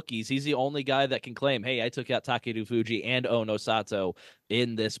 2 rookies. He's the only guy that can claim, hey, I took out Takeru Fuji and Ono Sato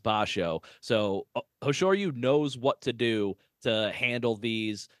in this Basho. So Hoshoryu knows what to do to handle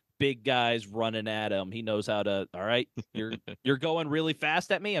these big guys running at him. He knows how to, all right, you're going really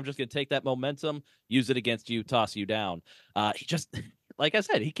fast at me. I'm just gonna take that momentum, use it against you, toss you down. He just like I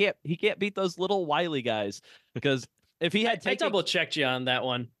said, he can't beat those little wily guys, because if he had I taken double checked you on that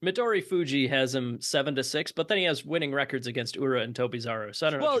one. Midori Fuji has him 7-6, but then he has winning records against Ura and Tobizaru. So I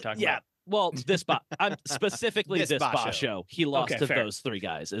don't know what you're talking about. well, I'm specifically This this Basho. Basho. He lost Okay, to fair. those 3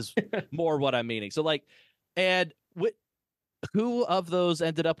 guys is more what I'm meaning. So like, and who of those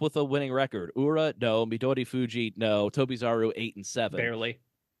ended up with a winning record? Ura, no. Midori Fuji, no. Tobizaru 8-7,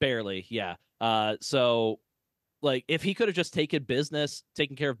 barely, yeah. So like, if he could have just taken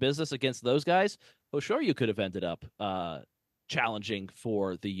care of business against those guys, Hoshoryu could have ended up challenging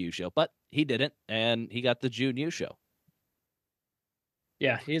for the Yusho, but he didn't, and he got the June Yusho.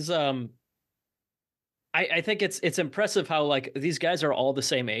 Yeah, he's I think it's impressive how like these guys are all the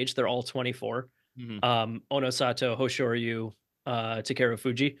same age. They're all 24. Ono Sato, Hoshoryu, Takeru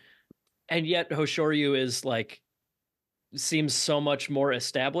Fuji. And yet Hoshoryu is like seems so much more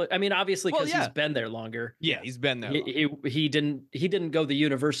established. I mean, obviously because he's been there longer. Yeah, he's been there. He didn't go the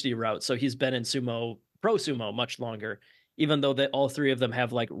university route, so he's been in pro sumo much longer. Even though all 3 of them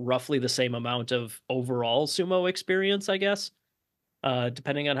have like roughly the same amount of overall sumo experience, I guess,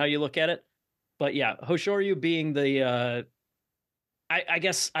 depending on how you look at it. But yeah, Hoshoryu being the I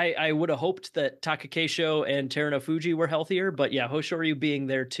guess I would have hoped that Takakeisho and Teruno Fuji were healthier, but yeah, Hoshoryu being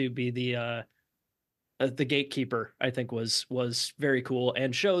there to be the gatekeeper, I think was very cool,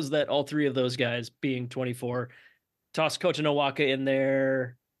 and shows that all 3 of those guys being 24, toss Kota Nowaka in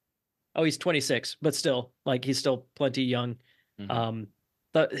there. Oh, he's 26, but still, like he's still plenty young.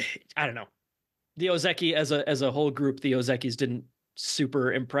 But I don't know. The Ozeki as a whole group, the Ozekis didn't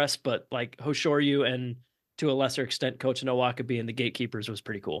super impress, but like Hoshoryu and to a lesser extent Kota Nowaka being the gatekeepers was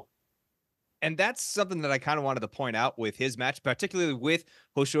pretty cool. And that's something that I kind of wanted to point out with his match, particularly with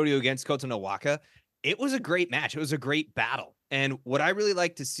Hoshoryu against Kota Nowaka. It was a great match. It was a great battle. And what I really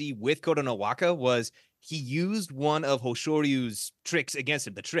like to see with Kota Nowaka was he used one of Hoshoryu's tricks against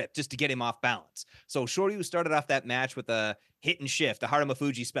him, the trip, just to get him off balance. So Hoshoryu started off that match with a hit and shift, the Haruma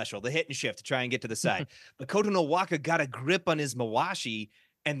Fuji special, the hit and shift to try and get to the side. But Kota Nowaka got a grip on his Mawashi,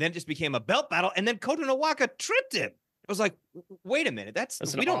 and then just became a belt battle. And then Kota Nowaka tripped him. I was like, wait a minute,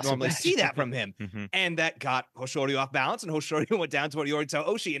 we don't normally see that from him. And that got Hoshoryu off balance, and Hoshoryu went down toward Yorita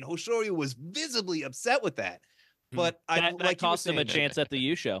Oshi, and Hoshoryu was visibly upset with that. But that cost him a chance at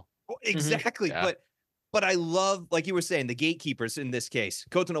the Yusho. Exactly. Yeah. But I love, like you were saying, the gatekeepers in this case,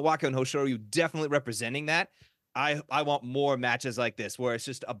 Kota Nowaka and Hoshoryu definitely representing that. I want more matches like this where it's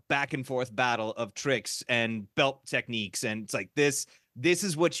just a back and forth battle of tricks and belt techniques, and it's like this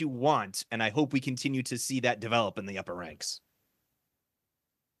is what you want, and I hope we continue to see that develop in the upper ranks.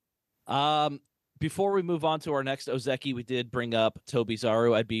 Before we move on to our next Ozeki, we did bring up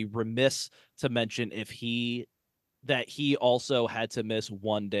Tobizaru. I'd be remiss to mention that he also had to miss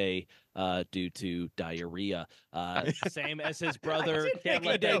one day due to diarrhea. Same as his brother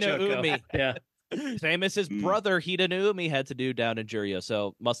Hidenaumi. Yeah. Same as his brother Hidenaumi had to do down in Juryo.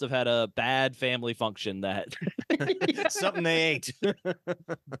 So must have had a bad family function that Something they ate.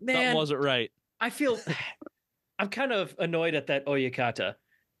 something wasn't right. I'm kind of annoyed at that Oyakata.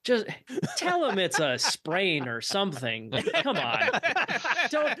 Just tell him it's a sprain or something. Come on.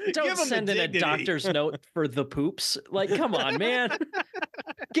 Don't send in a doctor's note for the poops. Like, come on, man.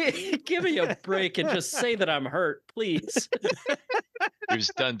 Give me a break and just say that I'm hurt, please. He was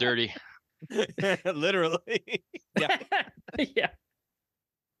done dirty. Literally. Yeah. Yeah.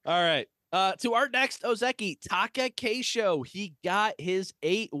 All right. To our next Ozeki, Takakeisho. He got his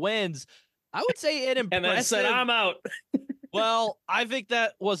 8 wins. I would say an impressive. And then said, I'm out. Well, I think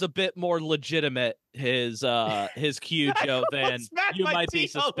that was a bit more legitimate, his Kyujo, than Smack you my might be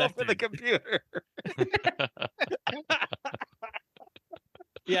teeth all over the suspecting. computer.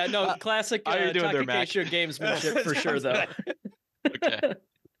 Yeah, no, classic how you doing there, Mac? Takakesho gamesmanship for sure, though. Okay.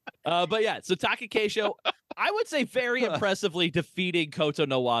 But yeah, so Takakesho, I would say very impressively defeating Koto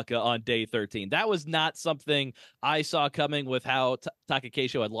Nowaka on day 13. That was not something I saw coming with how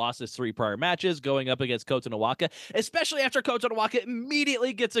Takakesho had lost his 3 prior matches going up against Koto Nowaka, especially after Koto Nowaka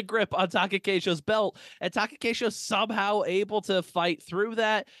immediately gets a grip on Takakesho's belt, and Takakesho somehow able to fight through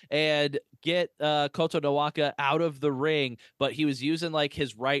that and get Koto Nowaka out of the ring, but he was using like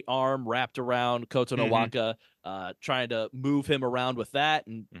his right arm wrapped around Koto Nowaka, trying to move him around with that,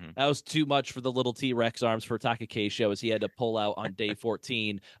 and that was too much for the little T-Rex arms for Takakesho, as he had to pull out on day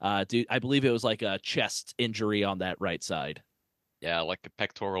 14. Dude, I believe it was like a chest injury on that right side. Yeah, like a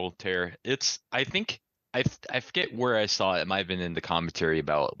pectoral tear. I think I forget where I saw it. It might have been in the commentary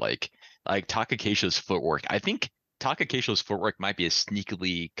about like Takakesho's footwork. I think Takakesho's footwork might be a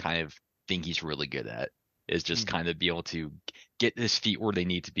sneakily kind of thing he's really good at. Is just kind of be able to get his feet where they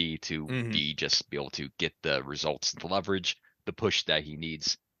need to be be able to get the results, the leverage, the push that he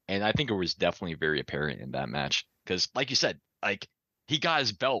needs. And I think it was definitely very apparent in that match because, like you said, like he got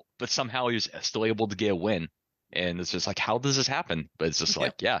his belt, but somehow he was still able to get a win. And it's just like, how does this happen? But it's just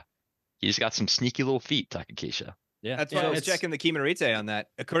like, yeah, he's got some sneaky little feet, Takakesho. Yeah, That's why I was checking the Kimarite on that.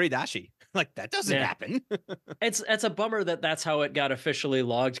 A Kuridashi. Like, that doesn't happen. It's a bummer that's how it got officially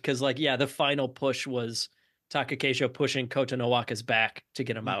logged, because like, yeah, the final push was Takakesho pushing Koto Nowaka's back to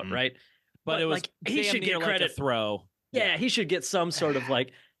get him out, right? But it was like, he should get credit. Like a throw. Yeah, he should get some sort of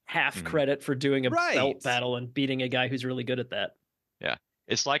like half credit for doing a belt battle and beating a guy who's really good at that. Yeah.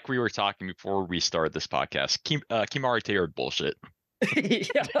 It's like we were talking before we started this podcast. Kimarite are bullshit.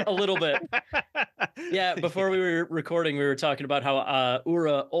 Yeah, a little bit. Yeah, before we were recording, we were talking about how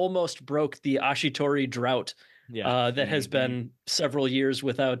Ura almost broke the Ashitori drought that has been several years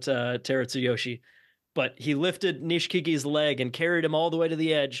without Teratsuyoshi. But he lifted Nishikigi's leg and carried him all the way to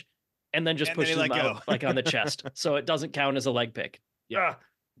the edge and then just pushed him out like on the chest. So it doesn't count as a leg pick. Yeah.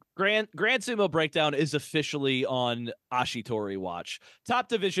 Grand Sumo Breakdown is officially on Ashitori Watch. Top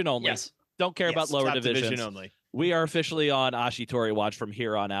division only. Yes. Don't care about lower divisions. Division only. We are officially on Ashitori Watch from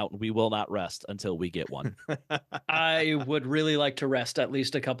here on out, and we will not rest until we get one. I would really like to rest at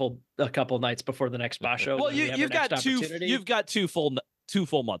least a couple nights before the next Basho. Well, you've got two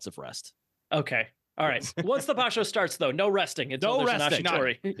full months of rest. Okay. All right. Once the Basho starts, though, no resting until there's an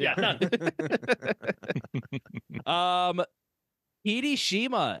Ashitori. Yeah, none.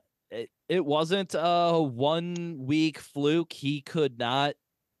 Kirishima, it wasn't a 1 week fluke. He could not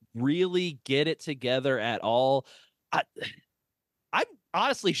really get it together at all. I'm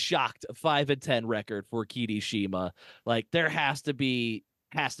honestly shocked. 5-10 record for Kirishima. Like, there has to be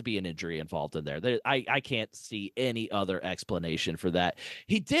an injury involved in there. I can't see any other explanation for that.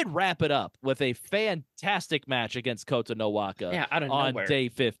 He did wrap it up with a fantastic match against Koto Nowaka on day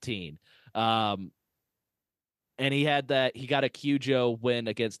 15. And he got a Kyujo win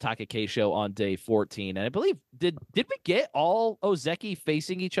against Takakesho on day 14. And I believe, did we get all Ozeki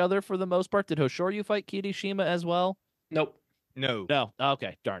facing each other for the most part? Did Hoshoryu fight Kirishima as well? Nope. No.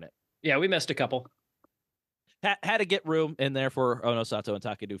 Okay, darn it. Yeah, we missed a couple. Had to get room in there for Onosato and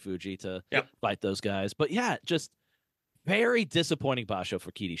Takeru Fuji to fight those guys. But yeah, just very disappointing Basho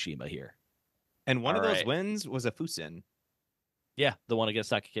for Kirishima here. And one of those wins was a Fusen. Yeah, the one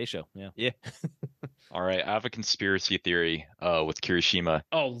against Takakesho. Yeah. All right, I have a conspiracy theory with Kirishima.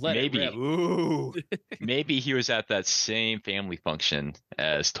 Oh, Ooh. Maybe he was at that same family function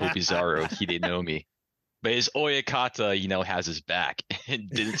as Tobizaro Hidenomi. But his Oyakata, has his back and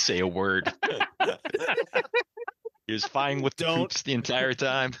didn't say a word. He was fine with the troops the entire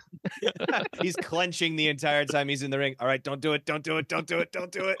time. He's clenching the entire time he's in the ring. All right, don't do it. Don't do it. Don't do it.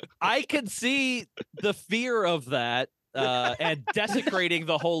 Don't do it. I can see the fear of that and desecrating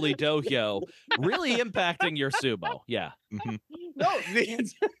the holy dohyo really impacting your sumo. Yeah. No.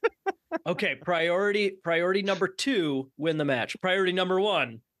 Okay, priority number 2, win the match. Priority number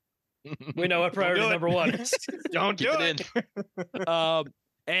 1. We know what priority number 1 is. Don't do it.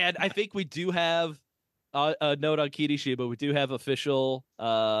 And I think we do have a note on Kirishima. We do have official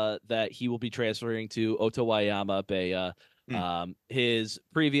that he will be transferring to Otowayama Beya. His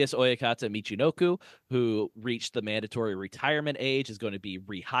previous Oyakata Michinoku, who reached the mandatory retirement age, is going to be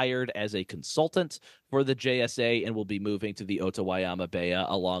rehired as a consultant for the JSA and will be moving to the Otowayama Beya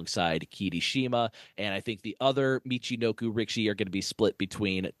alongside Kirishima. And I think the other Michinoku Rikshi are going to be split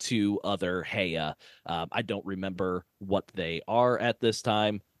between 2 other Heya. I don't remember what they are at this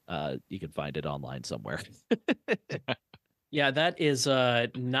time. You can find it online somewhere. Yeah, that is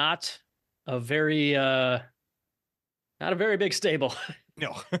not a very big stable.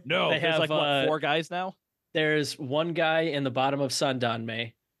 No. No, They there's have, like what, 4 guys now? There's one guy in the bottom of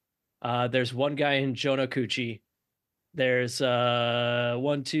Sandanme. There's one guy in Jonokuchi. There's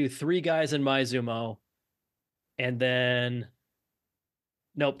 1, 2, 3 guys in Maizumo. And then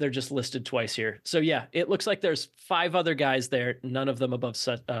nope, they're just listed twice here. So yeah, it looks like there's 5 other guys there, none of them above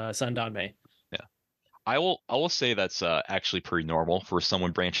Sandanme. Yeah, I will say that's actually pretty normal for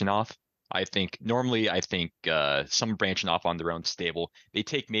someone branching off. I think normally someone branching off on their own stable, they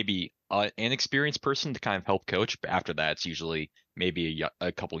take maybe an experienced person to kind of help coach, but after that it's usually maybe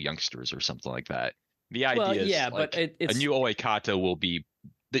a couple youngsters or something like that. The Well, idea yeah, is but like a it's new Oikato will be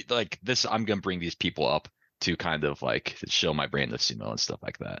like this. I'm gonna bring these people up to kind of like show my brand of sumo and stuff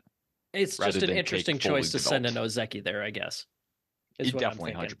like that, it's rather just an than interesting take fully choice to send an developed. Ozeki there, I guess. Is It what I'm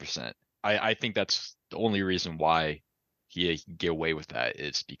definitely thinking. 100%. I think that's the only reason why he can get away with that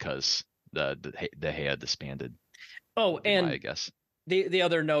is because the Heia disbanded. Oh, Would be my and guess. the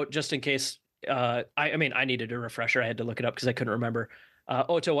other note, just in case, I mean, I needed a refresher. I had to look it up because I couldn't remember.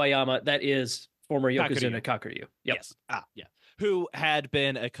 Oto Wayama, that is former Yokozuna Kakuryu. Yep. Yes. Yeah. Who had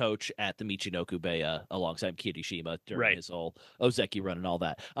been a coach at the Michinoku Beya alongside Kirishima during his whole Ozeki run and all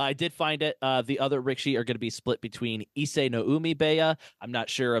that. I did find it. The other Rikishi are going to be split between Issei no Umi Beya. I'm not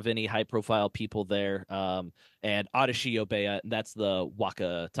sure of any high profile people there. And Adashio Beya. And that's the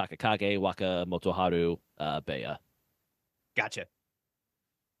Waka Takakage, Waka Motoharu Beya. Gotcha.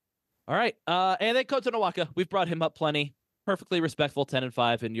 All right. And then Koto no Waka. We've brought him up plenty. Perfectly respectful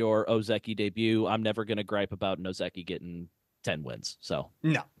 10-5 in your Ozeki debut. I'm never going to gripe about an Ozeki getting 10 wins. So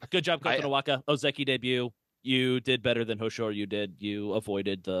No. good job, Koto no Waka. Ozeki debut. You did better than Hoshor. You did. You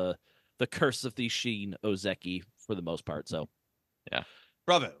avoided the curse of the Shin Ozeki for the most part. So yeah,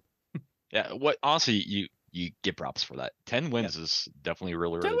 bravo. Yeah, what honestly you get props for that. 10 wins is definitely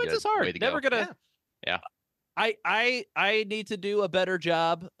really 10 wins good. is hard. Way to Never go. gonna. Yeah. I need to do a better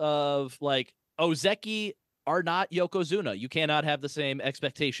job of like Ozeki are not Yokozuna. You cannot have the same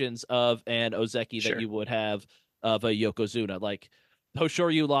expectations of an Ozeki that you would have of a Yokozuna. Like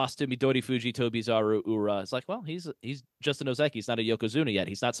Hoshoryu lost to Midori Fuji, Tobizaru, Ura. It's like, well, he's just an Ozeki. He's not a Yokozuna yet.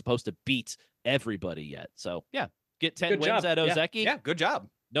 He's not supposed to beat everybody yet. So yeah, get 10 wins at Ozeki. Yeah, good job.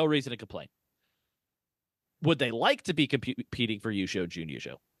 No reason to complain. Would they like to be competing for Yusho, Jun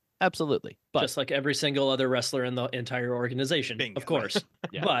Yusho? Absolutely. But just like every single other wrestler in the entire organization, of course.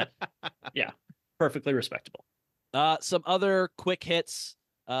 Yeah. But yeah, perfectly respectable. Some other quick hits.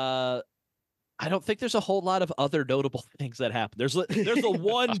 I don't think there's a whole lot of other notable things that happen. There's the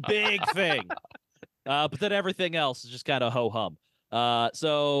one big thing, but then everything else is just kind of ho hum.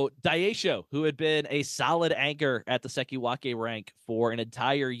 So Daisho, who had been a solid anchor at the Sekiwake rank for an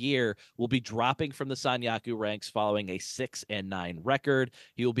entire year, will be dropping from the Sanyaku ranks following a 6-9 record.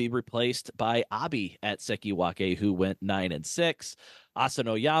 He will be replaced by Abi at Sekiwake, who went 9-6.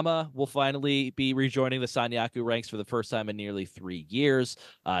 Asanoyama will finally be rejoining the Sanyaku ranks for the first time in nearly 3 years.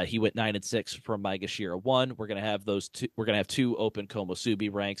 He went 9-6 from Maegashira 1. We're gonna have those two. We're gonna have 2 open Komosubi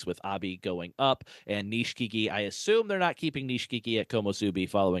ranks with Abi going up and Nishikigi. I assume they're not keeping Nishikigi at Komosubi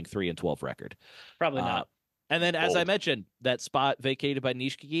following 3-12 record. Probably not. And then, as I mentioned, that spot vacated by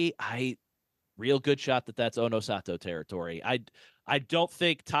Nishikigi. Real good shot that's Onosato territory. I don't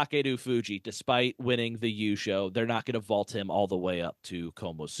think Takeru Fuji, despite winning the U show, they're not going to vault him all the way up to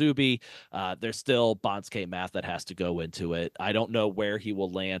Komosubi. There's still Bansuke math that has to go into it. I don't know where he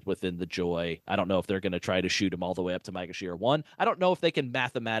will land within the Joy. I don't know if they're going to try to shoot him all the way up to Maegashira 1. I don't know if they can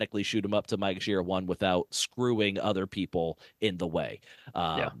mathematically shoot him up to Maegashira 1 without screwing other people in the way.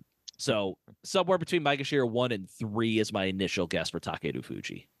 So somewhere between Maegashira 1 and 3 is my initial guess for Takeru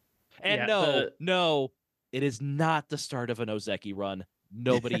Fuji. And no, it is not the start of an Ozeki run.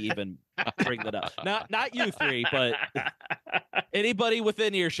 Nobody even bring that up. Not you three, but anybody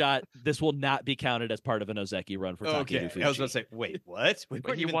within earshot, this will not be counted as part of an Ozeki run for Takeru Fuji. I was going to say, wait, what?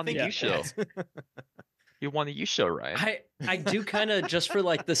 But he won the U show. You won the U show, right? I do kind of just for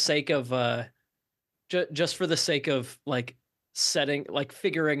like the sake of just for the sake of like setting, like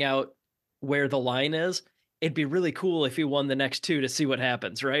figuring out where the line is. It'd be really cool if he won the next 2 to see what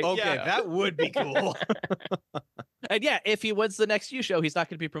happens, right? Okay, that would be cool. And yeah, if he wins the next U show, he's not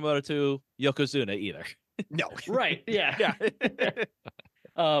going to be promoted to Yokozuna either. No. Right. Yeah.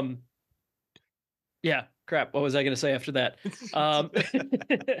 Yeah. Yeah. Crap. What was I going to say after that? I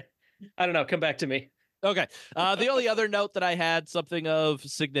don't know. Come back to me. Okay. The only other note that I had, something of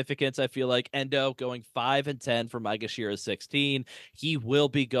significance, I feel like Endo going 5-10 for Maegashira 16. He will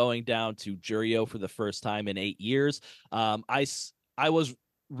be going down to Juryo for the first time in 8 years. I was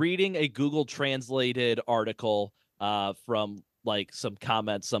reading a Google translated article from like some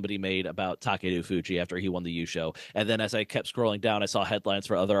comments somebody made about Takeru Fuji after he won the Yusho. And then as I kept scrolling down, I saw headlines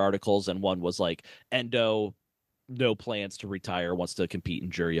for other articles, and one was like Endo, no plans to retire, wants to compete in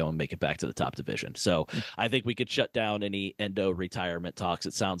Juryo and make it back to the top division. So I think we could shut down any Endo retirement talks.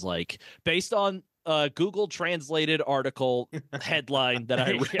 It sounds like, based on Google translated article headline that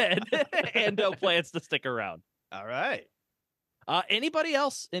I read, Endo plans to stick around. All right. Anybody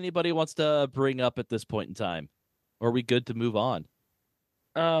else? Anybody wants to bring up at this point in time? Or are we good to move on?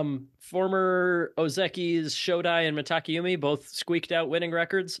 Former Ozeki's Shodai and Mitakeumi both squeaked out winning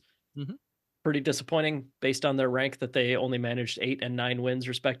records. Mhm. Pretty disappointing based on their rank that they only managed 8 and 9 wins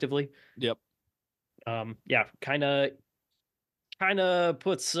respectively. Yep. Yeah, kind of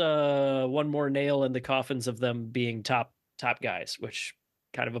puts one more nail in the coffins of them being top guys, which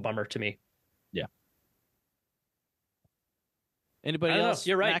kind of a bummer to me. Yeah. Anybody I don't know. else?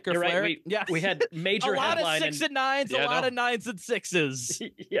 You're right. Mac or You're Flair? right. Yeah. We had major a lot of headline 6 and 9s, Yeah, a lot no. of 9s and 6s.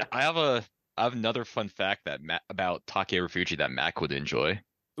 yeah. I have another fun fact that about Takeru Fuji that Mac would enjoy.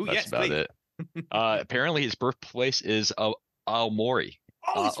 Ooh, That's yes, about please. it. Apparently his birthplace is Aomori.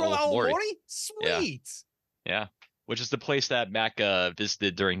 Oh, he's from Aomori. Aomori? Sweet. Yeah, which is the place that Mac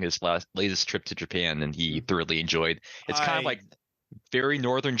visited during his latest trip to Japan, and he thoroughly enjoyed. It's kind of like very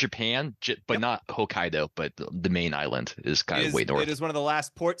northern Japan, but not Hokkaido, but the main island is kind of way north. It is one of the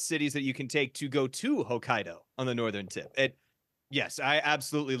last port cities that you can take to go to Hokkaido on the northern tip. Yes, I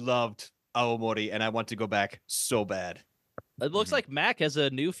absolutely loved Aomori, and I want to go back so bad. It looks like Mac has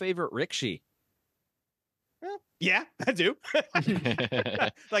a new favorite rickshaw. Well, yeah, I do.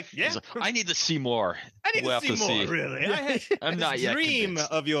 Like, yeah, He's like, I need to see more. I need We'll to have see more. to see. Really, I'm not this yet dream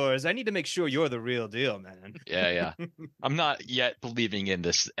convinced. of yours. I need to make sure you're the real deal, man. Yeah. I'm not yet believing in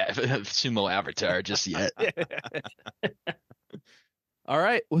this sumo avatar just yet. All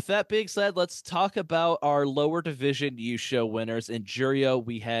right. With that being said, let's talk about our lower division Yusho winners. In Juryo,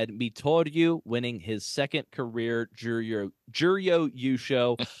 we had Mitoryu winning his second career Juryo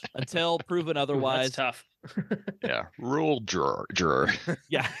Yusho until proven Ooh, otherwise. that's tough. Yeah, rule juror.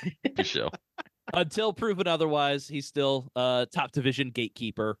 Yeah. Show. Until proven otherwise, he's still top division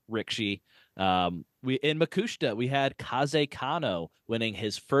gatekeeper, Rikishi. In Makushita, we had Kaze Kano winning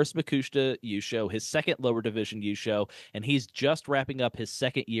his first Makushita Yusho, his second lower division Yusho, and he's just wrapping up his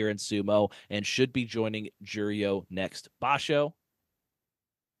second year in Sumo and should be joining Juryo next. Basho.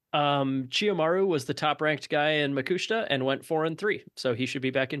 Chiyomaru was the top ranked guy in Makushita and went 4-3, so he should be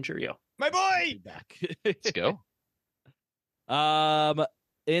back in Juryo. My boy. Back. Let's go.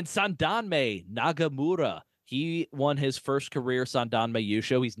 In Sandanme, Nagamura, he won his first career Sandanme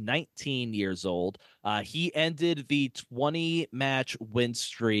Yusho. He's 19 years old. He ended the 20-match win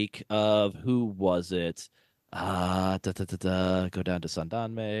streak of, who was it? Go down to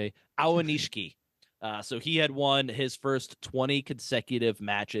Sandanme. Aonishiki. So he had won his first 20 consecutive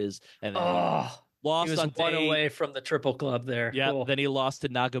matches, and then lost he was on one day away from the triple club there. Yeah, Cool. then he lost to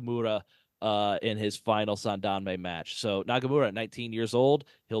Nagamura in his final Sandanme match. So Nagamura, at 19 years old,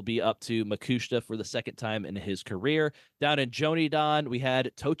 he'll be up to Makushita for the second time in his career. Down in Jonidan, we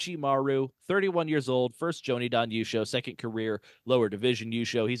had Tochimaru, 31 years old, first Jonidan Yusho, second career lower division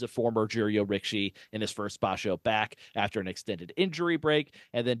Yusho. He's a former Juryo Rikishi in his first Basho back after an extended injury break.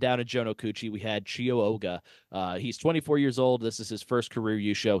 And then down in Jonokuchi, we had Chio Oga. He's 24 years old. This is his first career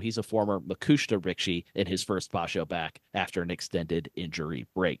Yusho. He's a former Makushita Rikishi in his first Basho back after an extended injury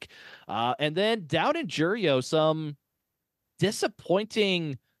break. And then down in Juryo, some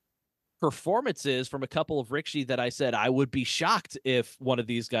disappointing performances from a couple of Rikishi that I said I would be shocked if one of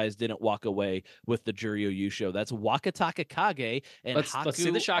these guys didn't walk away with the Juryo Yusho. That's Wakataka Kage and Haku let's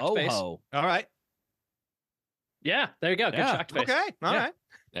see the shocked face. Oho. All right. Yeah, there you go. Good Yeah, shocked face. Okay. All right.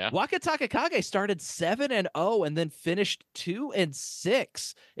 Yeah. Wakataka Kage started 7-0 and then finished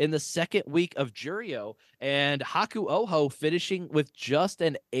 2-6 in the second week of Juryo, and Haku Oho finishing with just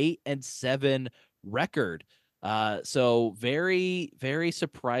an 8-7 record. So very, very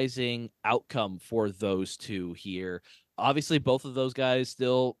surprising outcome for those two here. Obviously, both of those guys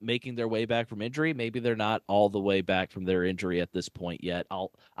still making their way back from injury. Maybe they're not all the way back from their injury at this point yet.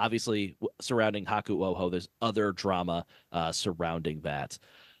 Obviously, surrounding Haku Oho, there's other drama surrounding that.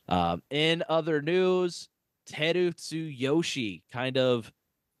 In other news, Terutsu Yoshi kind of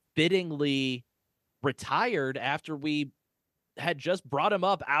fittingly retired after we had just brought him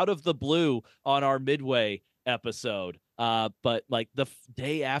up out of the blue on our Midway episode. But like the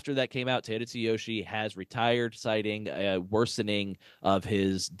day after that came out, Terutsu Yoshi has retired, citing a worsening of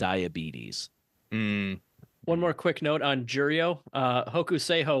his diabetes. One more quick note on Juryo.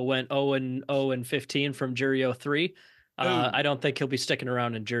 Hokuseiho went 0-15 from Juryo 3. I don't think he'll be sticking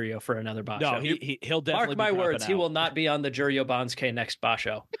around in Juryo for another Basho. No, he'll definitely Mark my be dropping words, he out. will not be on the Juryo Bansuke next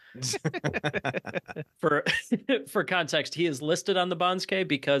Basho. For context, he is listed on the Bansuke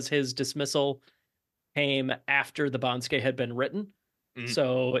because his dismissal came after the Bansuke had been written.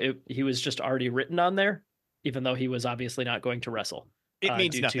 So he was just already written on there, even though he was obviously not going to wrestle. It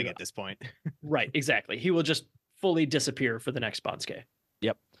means nothing at this point. Right, exactly. He will just fully disappear for the next Bansuke.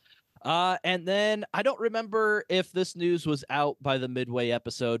 Yep. And then I don't remember if this news was out by the midway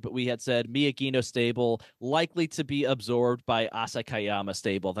episode, but we had said Miyagino stable likely to be absorbed by Asakayama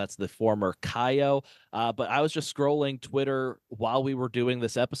stable. That's the former Kaio. But I was just scrolling Twitter while we were doing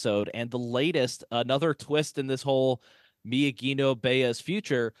this episode, and the latest, another twist in this whole Miyagino Bea's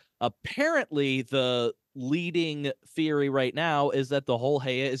future. Apparently, the leading theory right now is that the whole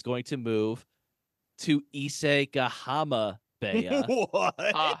Heia is going to move to Isegahama Bea.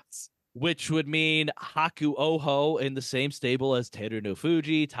 What? Which would mean Haku Oho in the same stable as Teruno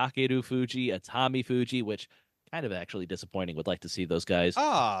Fuji, Takeru Fuji, Atami Fuji, which kind of actually disappointing. Would like to see those guys.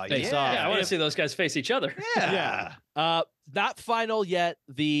 Oh, face yeah. off. Yeah, I want to see those guys face each other. Yeah. Not final yet.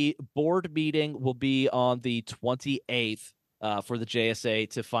 The board meeting will be on the 28th for the JSA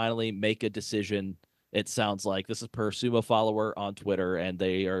to finally make a decision. It sounds like this is per Sumo follower on Twitter, and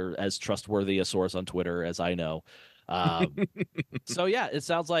they are as trustworthy a source on Twitter as I know. So yeah, it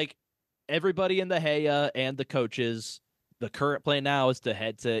sounds like everybody in the Heia and the coaches, the current plan now is to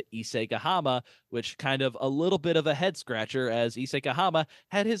head to Isegahama, which kind of a little bit of a head scratcher as Isegahama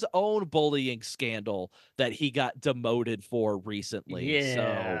had his own bullying scandal that he got demoted for recently.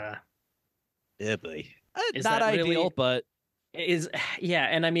 Yeah. Yeah, boy. Is Not that ideal, really- but Yeah,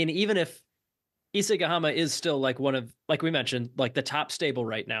 and I mean, even if Isegahama is still like one of, like we mentioned, like the top stable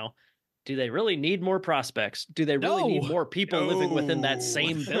right now, do they really need more prospects? Do they really need No. more people living within that No.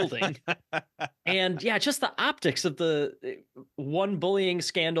 same building? And yeah, just the optics of the one bullying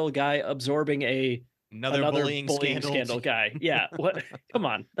scandal guy absorbing another bullying scandal guy. Yeah, what? Come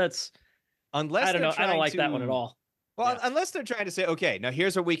on, that's Unless I don't they're know. I don't trying like that one at to- all. Well, Yeah. unless they're trying to say, okay, now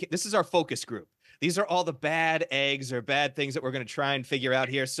here's our this is our focus group. These are all the bad eggs or bad things that we're going to try and figure out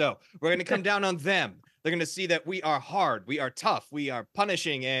here. So we're going to come down on them. They're going to see that we are hard, we are tough, we are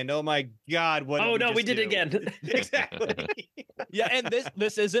punishing, and oh my God, what? Oh did no, we just did it do? again. Exactly. yeah, and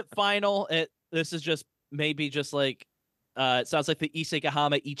this isn't final. This is just maybe just like it sounds like the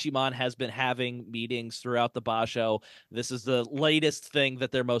Isegahama Ichiman has been having meetings throughout the Basho. This is the latest thing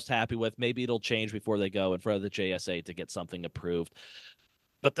that they're most happy with. Maybe it'll change before they go in front of the JSA to get something approved.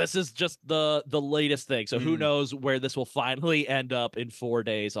 But this is just the latest thing. So who knows where this will finally end up in 4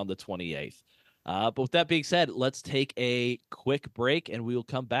 days on the 28th. But with that being said, let's take a quick break and we will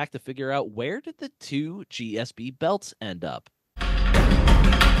come back to figure out where did the 2 GSB belts end up.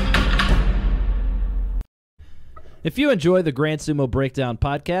 If you enjoy the Grand Sumo Breakdown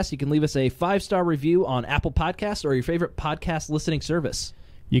podcast, you can leave us a 5-star review on Apple Podcasts or your favorite podcast listening service.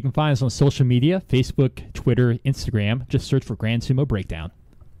 You can find us on social media, Facebook, Twitter, Instagram. Just search for Grand Sumo Breakdown.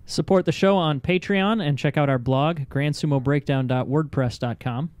 Support the show on Patreon and check out our blog,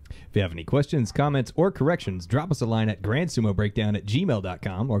 grandsumobreakdown.wordpress.com. If you have any questions, comments, or corrections, drop us a line at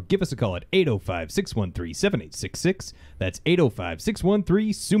grandsumobreakdown@gmail.com or give us a call at 805-613-7866. That's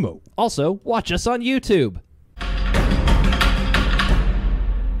 805-613-SUMO. Also, watch us on YouTube.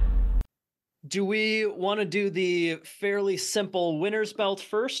 Do we want to do the fairly simple winner's belt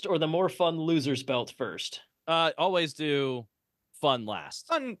first or the more fun loser's belt first? Always do fun last.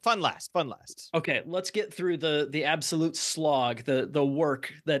 Fun last. Okay, let's get through the absolute slog, the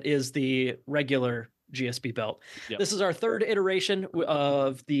work that is the regular GSB belt. Yep. This is our third iteration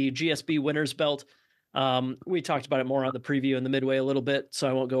of the GSB winner's belt. We talked about it more on the preview and the midway a little bit, so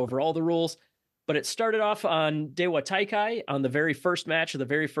I won't go over all the rules. But it started off on Dewa Taikai on the very first match of the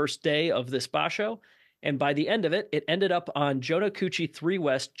very first day of this Basho. And by the end of it, it ended up on Jonakuchi 3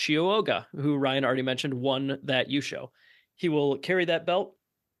 West Chiyoga, who Ryan already mentioned won that Yusho. He will carry that belt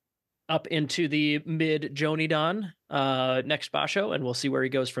up into the mid Jonidan next Basho, and we'll see where he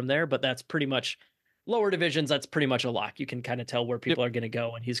goes from there. But that's pretty much lower divisions. That's pretty much a lock. You can kind of tell where people are going to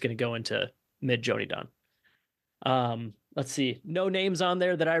go, and he's going to go into mid Jonidan. Let's see. No names on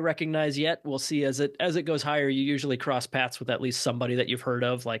there that I recognize yet. We'll see as it goes higher. You usually cross paths with at least somebody that you've heard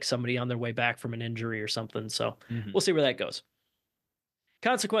of, like somebody on their way back from an injury or something. So we'll see where that goes.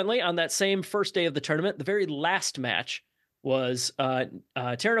 Consequently, on that same first day of the tournament, the very last match was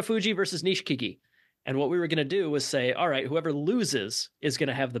Teruno Fuji versus Nishikigi. And what we were going to do was say, all right, whoever loses is going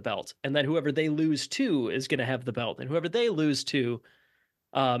to have the belt. And then whoever they lose to is going to have the belt. And whoever they lose to,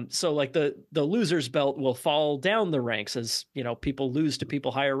 so like the loser's belt will fall down the ranks as, you know, people lose to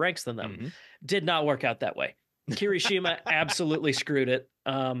people higher ranks than them. Did not work out that way. Kirishima absolutely screwed it.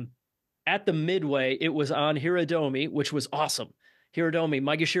 At the midway, it was on Hiradomi, which was awesome. Hiradomi,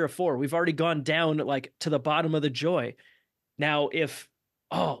 Maegashira 4. We've already gone down like to the bottom of the joy. Now,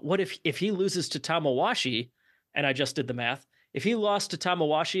 what if he loses to Tamawashi? And I just did the math. If he lost to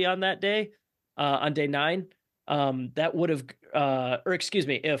Tamawashi on that day, on day 9, that would have, or excuse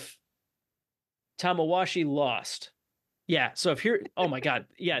me, if Tamawashi lost. Yeah, so if you're, oh my God,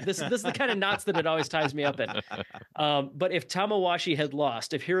 yeah, this is the kind of knots that it always ties me up in. But if Tamawashi had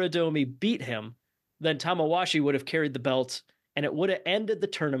lost, if Hiradomi beat him, then Tamawashi would have carried the belt, and it would have ended the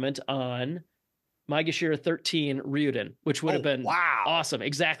tournament on Maegashira 13 Ryuden, which would have been awesome.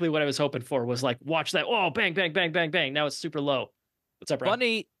 Exactly what I was hoping for was like, watch that. Oh, bang, bang, bang, bang, bang. Now it's super low. What's up,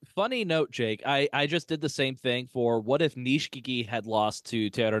 Ryan? Funny note, Jake. I just did the same thing for what if Nishikigi had lost to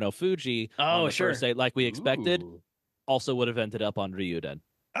Teruno Fuji on the first day like we expected. Ooh. Also would have ended up on Ryuden.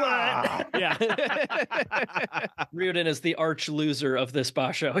 Yeah. Ryuden is the arch loser of this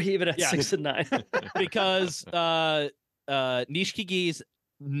Basho, even at 6 and 9. Because Nishikigi's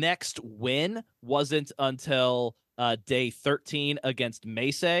next win wasn't until day 13 against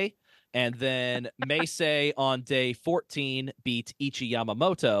Meisei, and then Meisei on day 14 beat Ichi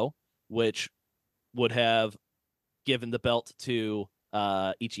Yamamoto, which would have given the belt to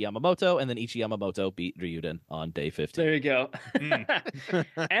Ichi Yamamoto, and then Ichi Yamamoto beat Ryuden on day 15. There you go.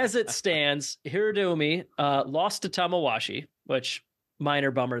 As it stands, Hiradomi lost to Tamawashi, which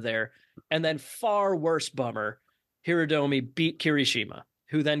minor bummer there, and then far worse bummer, Hiradomi beat Kirishima,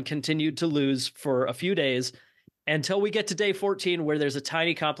 who then continued to lose for a few days until we get to day 14, where there's a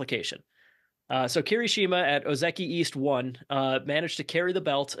tiny complication. So Kirishima at Ozeki East 1 managed to carry the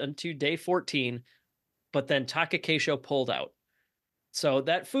belt into day 14, but then Takakeisho pulled out. So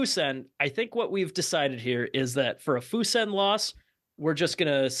that Fusen, I think what we've decided here is that for a Fusen loss, we're just going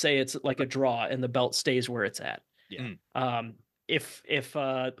to say it's like a draw and the belt stays where it's at. Yeah. If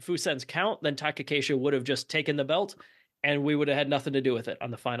Fusen's count, then Takakeisho would have just taken the belt and we would have had nothing to do with it on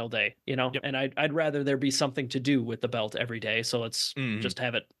the final day, you know? Yep. And I'd rather there be something to do with the belt every day. So let's just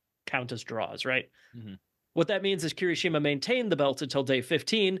have it count as draws, right? Mm-hmm. What that means is Kirishima maintained the belt until day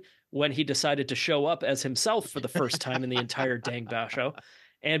 15, when he decided to show up as himself for the first time in the entire dang Basho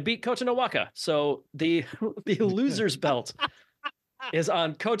and beat Kotonowaka. So the loser's belt is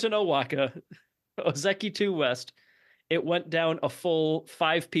on Kotonowaka, Ozeki 2 West. It went down a full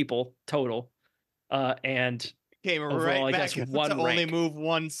 5 people total. And came overall, right I back guess, to one only rank. move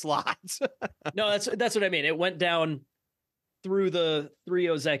 1 slot. No, that's what I mean. It went down through the 3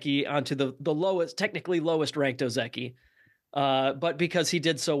 Ozeki onto the lowest, technically lowest ranked Ozeki. But because he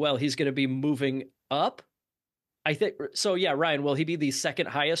did so well, he's going to be moving up. I think so. Yeah, Ryan, will he be the second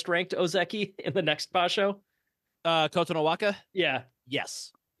highest ranked Ozeki in the next Basho? Kotonowaka? Yeah.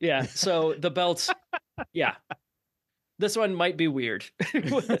 Yes. Yeah. So the belts. Yeah. This one might be weird.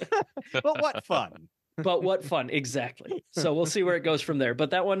 But what fun. But what fun. Exactly. So we'll see where it goes from there. But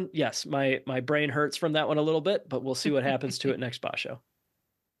that one, yes, my brain hurts from that one a little bit, but we'll see what happens to it next Basho.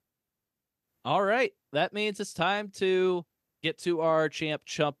 All right. That means it's time to get to our champ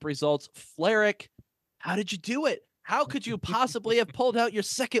chump results. Fleric, how did you do it? How could you possibly have pulled out your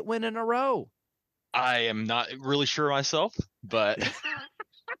second win in a row? I am not really sure myself, but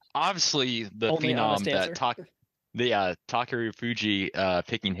obviously the Only honest phenom that Takeru Fuji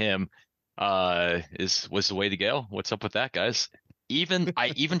picking him was the way to go. What's up with that, guys?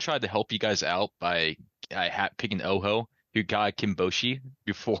 I even tried to help you guys out by picking Oho, who got Kimboshi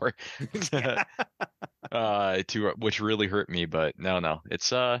before, which really hurt me. But no,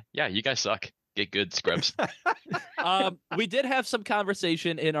 it's you guys suck. Get good, scrubs. We did have some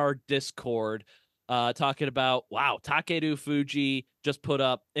conversation in our Discord, talking about Takeru Fuji just put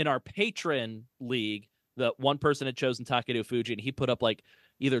up in our patron league. The one person had chosen Takeru Fuji, and he put up like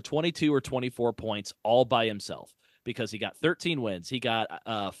either 22 or 24 points all by himself because he got 13 wins. He got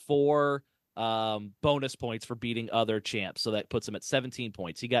 4 bonus points for beating other champs, so that puts him at 17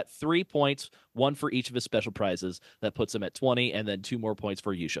 points. He got 3 points, 1 for each of his special prizes, that puts him at 20, and then 2 more points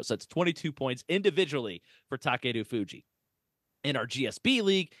for Yusho. So that's 22 points individually for Takeru Fuji. In our GSB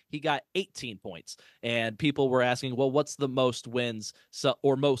league, he got 18 points, and people were asking, well, what's the most wins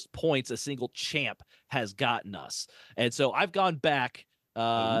or most points a single champ has gotten us? And so I've gone back.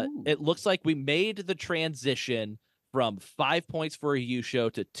 It looks like we made the transition from 5 points for a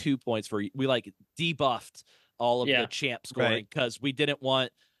Yusho to 2 points for, we like debuffed all of the champ scoring because we didn't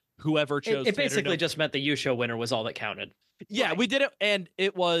want whoever chose. It basically just meant the Yusho winner was all that counted. Yeah, we did it, and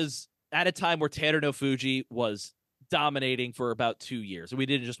it was at a time where Teruno Fuji was dominating for about 2 years. We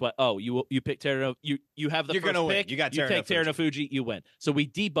didn't just went, you pick Teruno, you have the You're first gonna pick, win. You got you Teruno take Teruno Fuji, you win. So we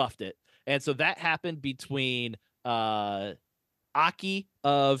debuffed it, And so that happened between Aki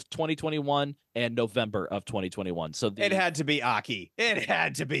of 2021 and November of 2021. So It had to be Aki. It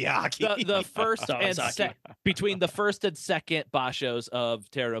had to be Aki. the first It's always and Aki. between the first and second Bashos of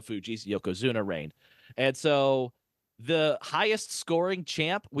Terunofuji's Yokozuna reign. And so the highest scoring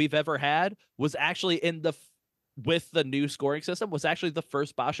champ we've ever had was actually with the new scoring system, was actually the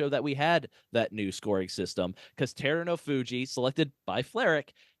first Basho that we had that new scoring system, because Terunofuji, selected by Fleric,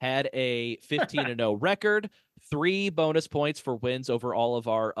 had a 15-0 record, 3 bonus points for wins over all of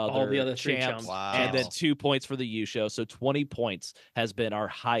our All the other three champs, chumps. Wow. and then 2 points for the Yusho. So 20 points has been our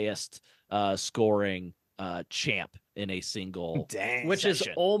highest scoring champ in a single Dang. Which is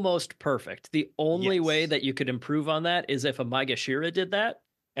session. almost perfect. The only Yes. way that you could improve on that is if a Maegashira did that.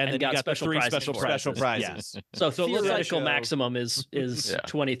 and and then got you got the special 3 prizes special for it. prizes. Special prizes. Yeah. So So let's theoretical show- maximum is Yeah.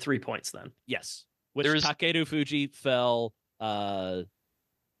 23 points then. Yes, which There's- Takeru Fuji fell 5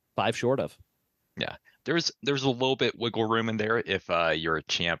 short of. There's a little bit wiggle room in there if your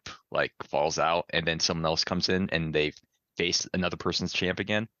champ like falls out and then someone else comes in and they face another person's champ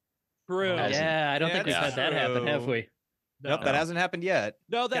again. True. As in- Yeah, I don't Yeah, think we've that's had that happen, have true. we? Nope, that hasn't happened yet.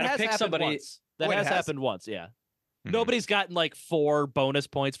 No, that Gotta has pick happened somebody- once. That Wait, it has has? happened once, yeah. Mhm. Nobody's gotten like 4 bonus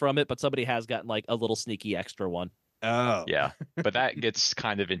points from it, but somebody has gotten like a little sneaky extra one. Oh. Yeah, but that gets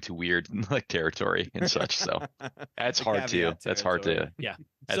kind of into weird like territory and such. So that's The hard to. caveat That's hard to. territory. Yeah.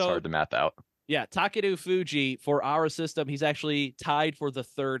 That's So- hard to math out. Yeah, Takeru Fuji, for our system, he's actually tied for the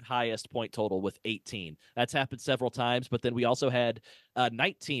 3rd highest point total with 18. That's happened several times, but then we also had a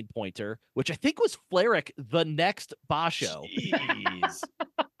 19-pointer, which I think was Fleric the next Basho. Jeez.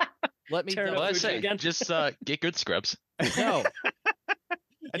 Let me Tear it double- up. Well, I Fuji say again? just get good scrubs. No.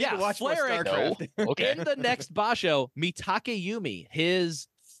 I need Yeah, to watch more Fleric- StarCraft. Okay. In the next Basho, Mitake Yumi, his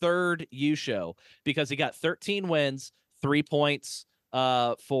 3rd Yusho, because he got 13 wins, 3 points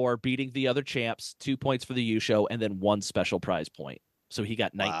for beating the other champs, 2 points for the Yusho, and then 1 special prize point. So he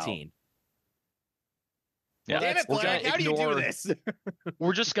got Wow. 19. Yeah, Damn it, we're Fleric, gonna how do you do ignore- this?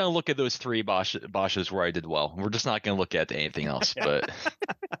 We're just gonna look at those 3 Bosches where I did well. We're just not gonna look at anything else. But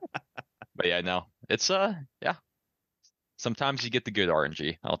yeah, no, it's yeah. Sometimes you get the good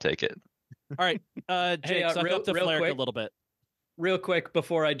RNG. I'll take it. All right, Jake, suck real- up to real Fleric quick. a little bit. Real quick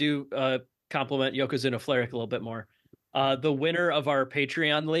before I do compliment Yokozuna Fleric a little bit more. The winner of our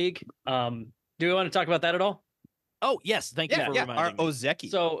Patreon league. Do we want to talk about that at all? Oh, yes, thank you Yeah, for yeah. Our reminding me. Ozeki.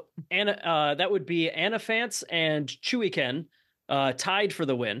 So Anna, that would be Anafance and Chewiken tied for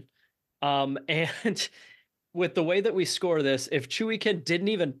the win. And with the way that we score this, if Chewiken didn't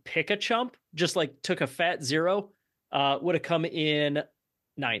even pick a chump, just like took a fat 0, would have come in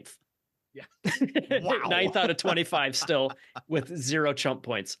 9th. Yeah. Wow. 9th out of 25 still with 0 chump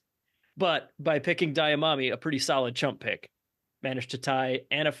points. But by picking Diamami, a pretty solid chump pick, managed to tie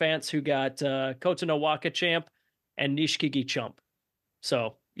Anafance, who got Kotono Waka champ, and Nishikigi chump.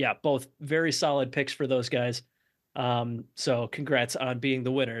 So yeah, both very solid picks for those guys. So congrats on being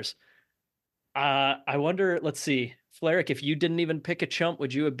the winners. I wonder, let's see, Fleric, if you didn't even pick a chump,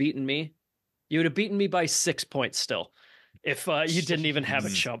 would you have beaten me? You would have beaten me by 6 points still, if you didn't even have a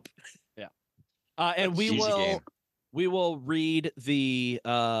Jeez. chump. And we Easy will game. we will read the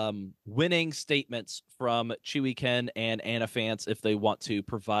winning statements from Chewiken and Anafance if they want to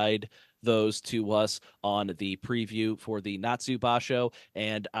provide those to us on the preview for the Natsu Basho,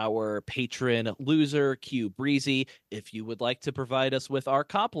 and our patron loser Q Breezy, if you would like to provide us with our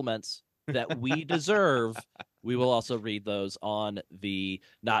compliments that we deserve, we will also read those on the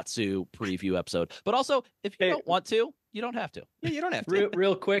Natsu preview episode. But also, if you Hey. don't want to, you don't have to. Yeah, you don't have to.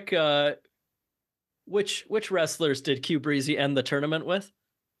 Real quick, which wrestlers did Q Breezy end the tournament with?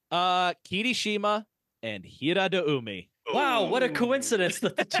 Kirishima and Hirada Umi. Wow, what a coincidence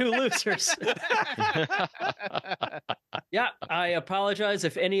that the 2 losers. Yeah, I apologize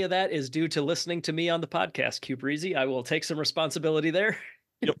if any of that is due to listening to me on the podcast, Q Breezy. I will take some responsibility there.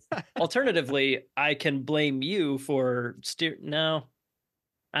 Yep. Alternatively, I can blame you for No,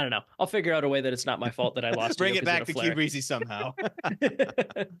 I don't know. I'll figure out a way that it's not my fault that I lost. Bring it Yokozuna back to Flare. Q Breezy somehow.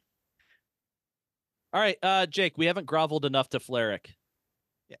 All right, Jake, we haven't groveled enough to Fleric.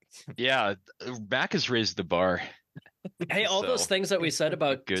 Yeah, Mac has raised the bar. Hey, all those So, things that we said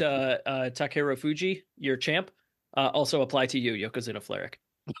about good. Takeru Fuji, your champ, also apply to you, Yokozuna Fleric.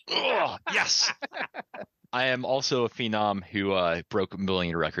 Ugh, yes. I am also a phenom who broke 1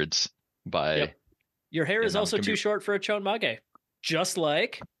 million records by. Yep. Your hair Yeah, is no, also can too be- short for a Chonmage, just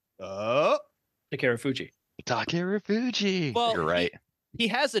like Oh, Takeru Fuji. Takeru Fuji. Well, You're right. He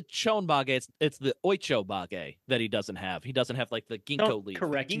has a chonmage. It's the oicho mage that he doesn't have. He doesn't have like the ginkgo Don't leaf.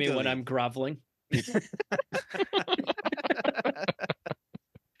 correct me Ginkgo when leaf. I'm groveling.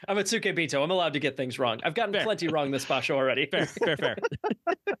 I'm a Tsukebito. I'm allowed to get things wrong. I've gotten Fair. plenty wrong this Basho already. Fair.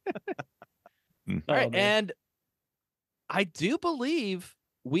 Oh, All right, man. and I do believe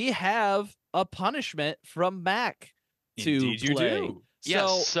we have a punishment from Mac to Indeed you play. do.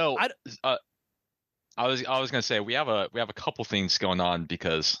 Yes. So I- I was gonna say we have a couple things going on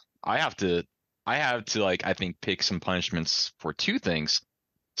because I have to like I think pick some punishments for two things.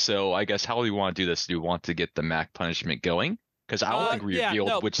 So I guess how do we want to do this? Do we want to get the Mac punishment going? Because I don't think we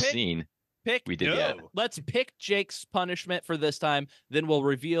revealed which scene we did yet. Let's pick Jake's punishment for this time. Then we'll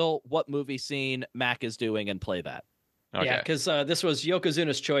reveal what movie scene Mac is doing and play that. Okay. Yeah, because this was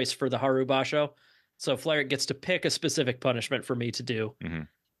Yokozuna's choice for the Haru Basho. So Flair gets to pick a specific punishment for me to do,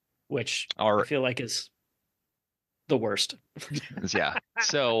 which I feel like is the worst. Yeah.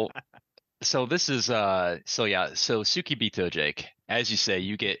 So this is so Tsukebito, Jake, as you say,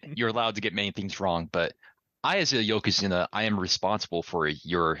 you're allowed to get many things wrong, but I as a Yokozuna, I am responsible for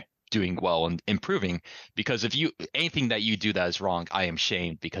your doing well and improving, because if anything that you do that is wrong, I am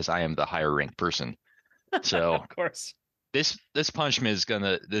shamed because I am the higher ranked person. So Of course. this punishment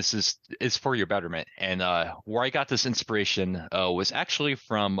is for your betterment. And where I got this inspiration was actually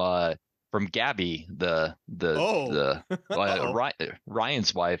from Gabby,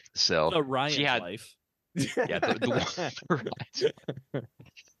 Ryan's wife. So Ryan's wife. Yeah,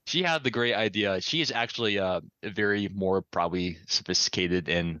 she had the great idea. She is actually very more probably sophisticated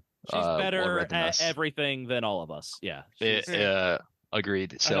and She's better well-read than at us. everything than all of us. Yeah.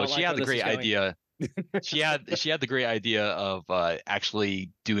 Agreed. I So don't she like had where the this is great going. idea. She had the great idea of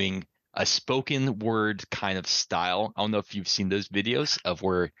actually doing a spoken word kind of style. I don't know if you've seen those videos of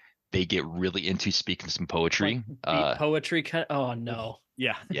where they get really into speaking some poetry. Like beat poetry kind. Oh no.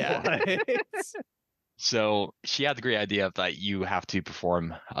 Yeah. Yeah. So she had the great idea of that you have to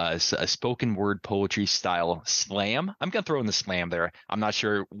perform a spoken word poetry style slam. I'm gonna throw in the slam there. I'm not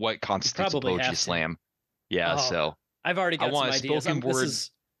sure what constitutes a probably poetry have to. slam. Yeah, Oh, so I've already got I want some a ideas. spoken word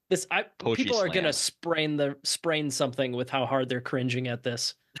poetry People are gonna slam. sprain something with how hard they're cringing at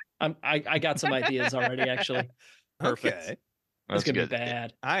this. I got some ideas already. Actually, Perfect. Okay. it's That's gonna good. be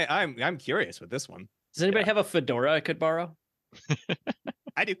bad. I'm curious with this one. Does anybody have a fedora I could borrow?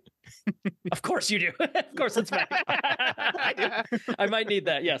 I do. Of course you do. Of course it's Mac. I do. I might need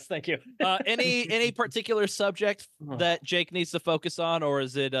that. Yes, thank you. Any particular subject Oh. that Jake needs to focus on, or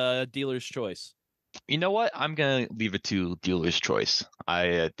is it dealer's choice? You know what? I'm gonna leave it to dealer's choice.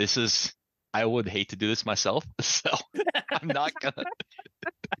 I would hate to do this myself, so I'm not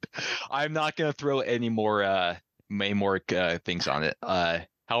gonna throw any more things on it.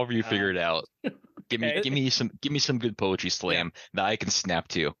 However you figure it out. Give me some good poetry slam that I can snap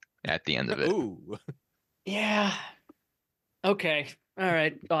to at the end of it. Ooh. Yeah. Okay. All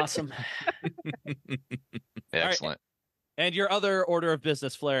right. Awesome. Excellent. And your other order of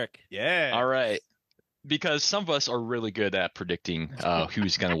business, Fleric. Yeah. All right. Because some of us are really good at predicting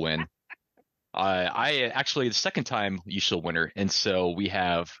who's gonna win. I actually the second time you shall winner, and so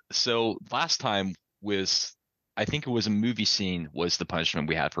last time was I think it was a movie scene was the punishment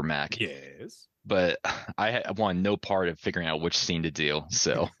we had for Mac. Yes. But I wanted no part of figuring out which scene to do.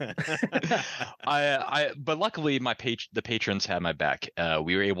 So but luckily the patrons had my back.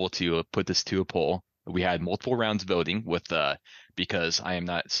 We were able to put this to a poll. We had multiple rounds voting with because I am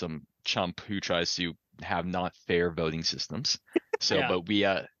not some chump who tries to have not fair voting systems. So Yeah. but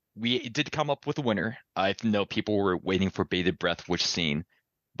we did come up with a winner. I know people were waiting for bated breath which scene.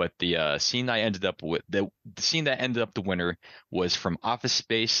 But the scene I ended up with, the scene that ended up the winner was from Office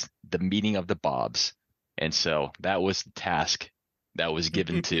Space, The Meeting of the Bobs, and so that was the task that was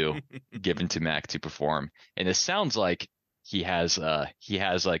given to Mac to perform. And it sounds like he has an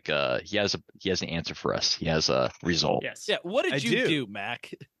answer for us. He has a result. Yes. Yeah. What did I you do. do,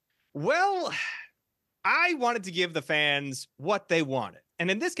 Mac? Well, I wanted to give the fans what they wanted.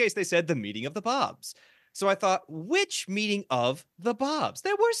 And in this case, they said the meeting of the Bobs. So I thought, which meeting of the Bobs?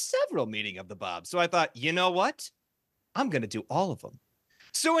 There were several meeting of the Bobs. So I thought, you know what? I'm going to do all of them.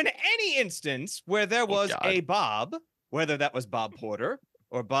 So in any instance where there was God. a Bob, whether that was Bob Porter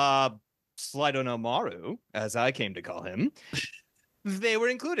or Bob Slidonomaru, as I came to call him, they were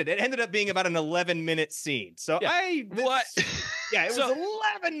included. It ended up being about an 11-minute scene. So Yeah. What? Yeah, it So- was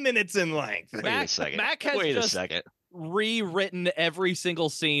 11 minutes in length. Wait a second. Mac has Wait a just second. rewritten every single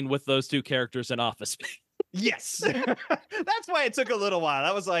scene with those two characters in Office Space. Yes. That's why it took a little while.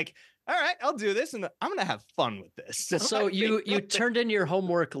 I was like, All right, I'll do this, and I'm gonna have fun with this. So you turned in your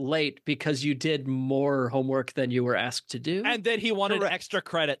homework late because you did more homework than you were asked to do. And then he wanted Correct. extra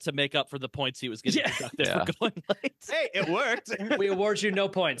credit to make up for the points he was getting deducted Yeah. for going late. Hey, it worked. We award you no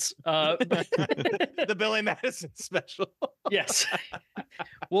points. The Billy Madison special. Yes.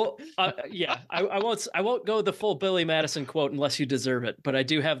 Well, yeah, I won't go the full Billy Madison quote unless you deserve it, but I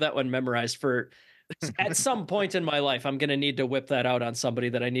do have that one memorized for at some point in my life. I'm going to need to whip that out on somebody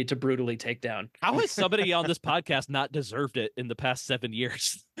that I need to brutally take down. How has somebody on this podcast not deserved it in the past 7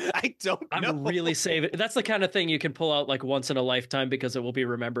 years? I don't know. I'm really saving. That's the kind of thing you can pull out like once in a lifetime because it will be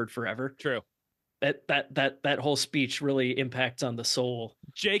remembered forever. True. That whole speech really impacts on the soul.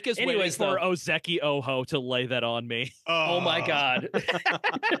 Jake is Anyways, waiting for Ozeki Oho to lay that on me. Oh my God.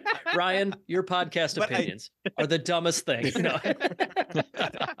 Ryan, your podcast opinions are the dumbest thing. No.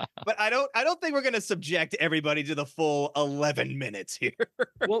 But I don't think we're gonna subject everybody to the full 11 minutes here.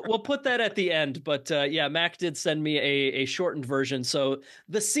 We'll put that at the end, but yeah, Mac did send me a shortened version. So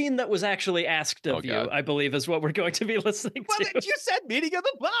the scene that was actually asked of you, God. I believe, is what we're going to be listening Well, to. you said meeting of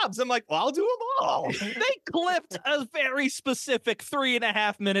the Bobs. I'm like, well, I'll do them all. They clipped a very specific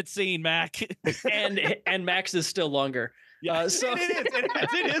 3.5-minute scene, Mac. and Max is still longer. So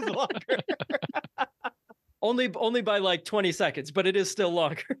It is longer. only by like 20 seconds, but it is still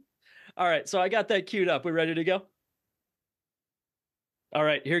longer. All right, so I got that queued up. We ready to go? All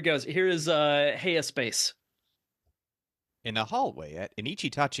right, here goes. Here is Heya Space. In a hallway at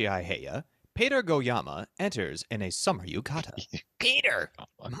Inichitachi Heya, Peter Goyama enters in a summer yukata. Peter!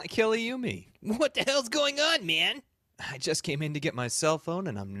 My Yumi, What the hell's going on, man? I just came in to get my cell phone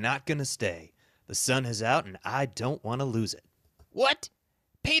and I'm not gonna stay. The sun is out and I don't want to lose it. What?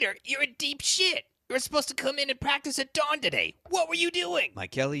 Peter, you're in deep shit. You were supposed to come in and practice at dawn today. What were you doing? My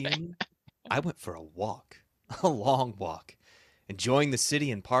Yumi, I went for a walk. A long walk. Enjoying the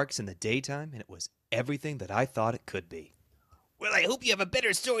city and parks in the daytime, and it was everything that I thought it could be. Well, I hope you have a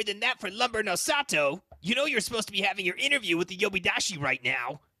better story than that for Lumber no Sato. You know you're supposed to be having your interview with the Yobidashi right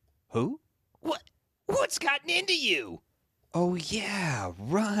now. Who? What? What's gotten into you? Oh yeah,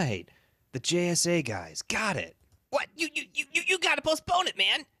 right. The JSA guys. Got it. What? You gotta postpone it,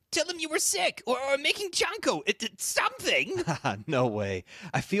 man. Tell them you were sick or making Janko. It's something. Haha, no way.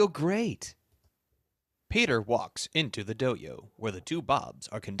 I feel great. Peter walks into the dojo where the two Bobs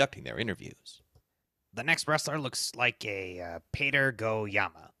are conducting their interviews. The next wrestler looks like a Peter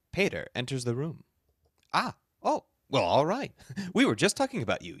Goyama. Peter enters the room. Oh, well, all right. We were just talking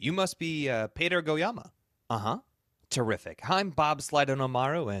about you. You must be Peter Goyama. Uh-huh. Terrific. I'm Bob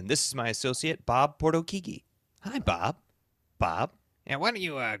Slidonomaru, and this is my associate, Bob Portokigi. Hi, Bob. Bob? Yeah, why don't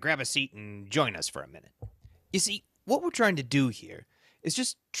you grab a seat and join us for a minute? You see, what we're trying to do here is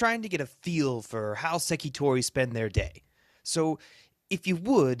just trying to get a feel for how Sekitori spend their day. So, if you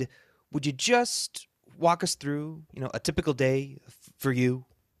would you just walk us through, a typical day for you?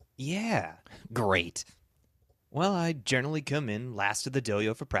 Yeah, great. Well, I generally come in last to the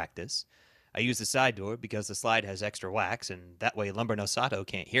dojo for practice. I use the side door because the slide has extra wax, and that way Lumber no Sato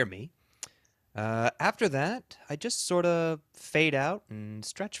can't hear me. After that, I just sort of fade out and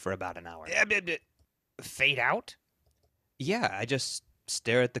stretch for about an hour. Fade out? Yeah, I just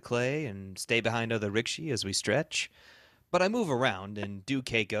stare at the clay and stay behind other rikishi as we stretch. But I move around and do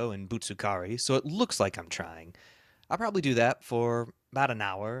keiko and butsukari, so it looks like I'm trying. I'll probably do that for about an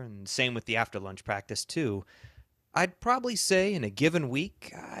hour, and same with the after-lunch practice, too. I'd probably say in a given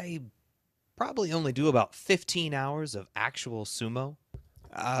week, I probably only do about 15 hours of actual sumo.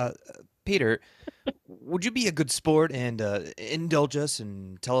 Peter, would you be a good sport and indulge us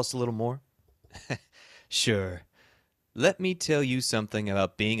and tell us a little more? Sure. Let me tell you something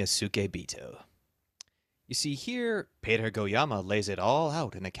about being a Sukebito. You see, here, Peter Goyama lays it all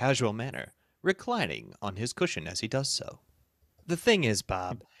out in a casual manner, reclining on his cushion as he does so. The thing is,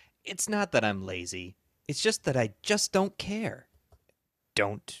 Bob, it's not that I'm lazy. It's just that I just don't care.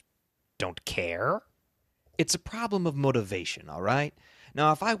 Don't care? It's a problem of motivation, all right?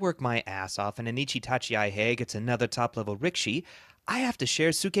 Now, if I work my ass off and Anichitachi Aihei gets another top-level rikishi, I have to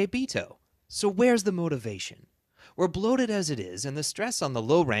share Sukebito. So where's the motivation? We're bloated as it is, and the stress on the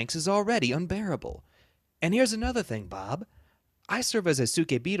low ranks is already unbearable. And here's another thing, Bob. I serve as a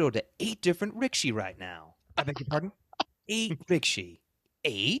Sukebito to 8 different rikishi right now. I beg your pardon? 8 rikishi.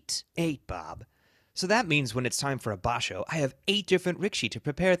 8? 8, Bob. So that means when it's time for a basho, I have 8 different rikishi to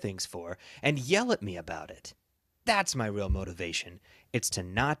prepare things for and yell at me about it. That's my real motivation. It's to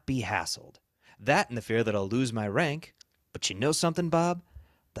not be hassled. That and the fear that I'll lose my rank. But you know something, Bob?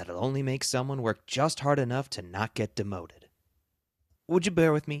 That'll only make someone work just hard enough to not get demoted. Would you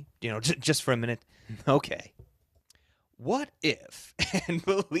bear with me? Just for a minute? Okay. What if, and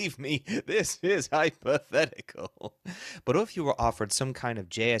believe me, this is hypothetical, but if you were offered some kind of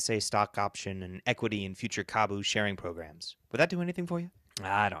JSA stock option and equity in future Kabu sharing programs, would that do anything for you?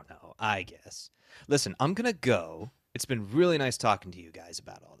 I don't know, I guess. Listen, I'm gonna go. It's been really nice talking to you guys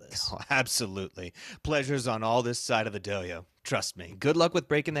about all this. Oh, absolutely. Pleasure's on all this side of the dojo. Trust me. Good luck with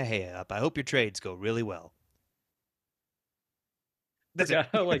breaking the hay up. I hope your trades go really well. That's Yeah, it.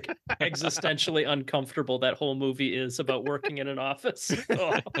 how like existentially uncomfortable that whole movie is about working in an office.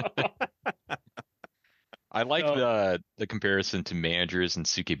 Oh. I like Oh. the comparison to managers and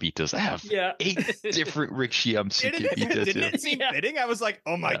Sukebitas. I have Yeah. 8 different Rikshiam Sukebita Didn't too. it seem Yeah. fitting? I was like,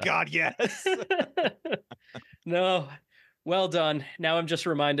 oh my Yeah. God, yes. No. Well done. Now I'm just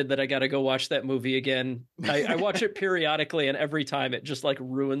reminded that I got to go watch that movie again. I watch it periodically, and every time it just like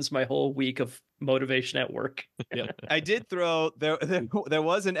ruins my whole week of motivation at work. I did throw there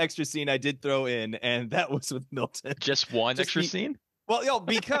was an extra scene I did throw in, and that was with Milton. Just one Just extra the- scene? Well,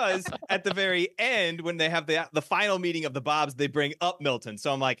 because at the very end, when they have the final meeting of the Bobs, they bring up Milton.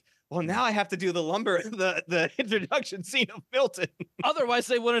 So I'm like, well, now I have to do the introduction scene of Milton. Otherwise,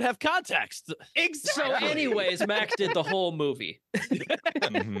 they wouldn't have context. Exactly. So, anyways, Mac did the whole movie.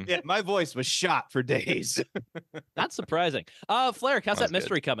 Mhm. Yeah, my voice was shot for days. Not surprising. Flair, how's Sounds that good.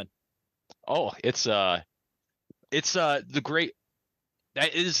 mystery coming? Oh, it's the great.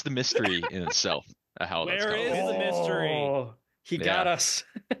 That is the mystery in itself. How that's Where gonna is play. the mystery? Oh, he got us.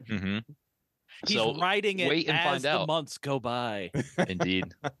 Mhm. He's So writing it wait and as find the out. months go by.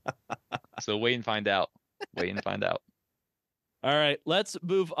 Indeed. So wait and find out. Wait and find out. All right, let's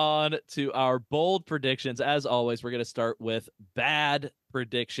move on to our bold predictions. As always, we're going to start with bad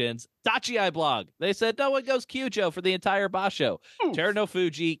predictions. Tachi blog. They said no one goes Kyujo for the entire Basho. Teruno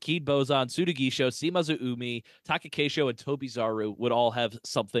Fuji, Kid Bozan, Tsurugisho, Shimazu Umi, Takakeisho, and Tobizaru would all have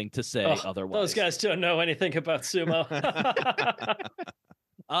something to say Oh, otherwise. those guys don't know anything about sumo.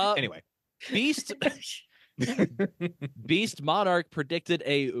 Anyway. Beast Monarch predicted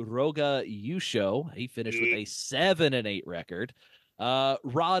a Roga Yusho. He finished with a 7-8 record.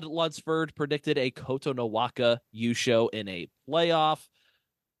 Rod Lunsford predicted a Koto no Waka Yusho in a playoff.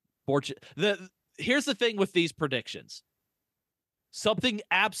 Here's the thing with these predictions. Something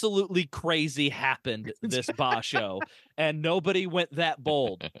absolutely crazy happened this Basho, and nobody went that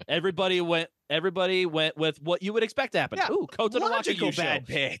bold. Everybody went with what you would expect to happen. Yeah, Ooh, Koto no Waka logical Yusho. bad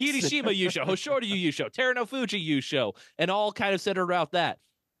picks. Kirishima Yusho, Hoshoryu Yusho, Teruno Fuji Yusho, and all kind of centered around that.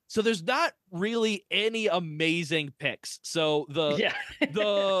 So there's not really any amazing picks. So Yeah.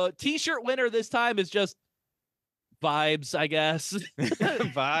 the t-shirt winner this time is just vibes, I guess.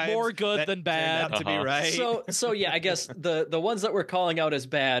 Vibes More good that than turned bad. out to be right. So yeah, I guess the ones that we're calling out as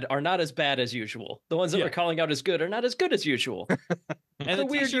bad are not as bad as usual. The ones that Yeah. we're calling out as good are not as good as usual. And It's the a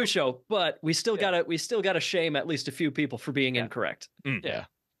weird t-shirt- show, but we still gotta shame at least a few people for being incorrect. Yeah.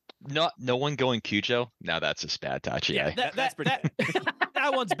 No one going Cujo. Now that's just bad Tachi. Yeah, That's pretty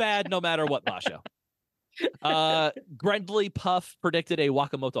that one's bad no matter what, Basho. Grendley Puff predicted a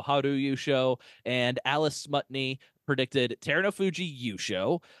Wakamoto Haru Yusho, and Alice Smutney predicted Teruno Fuji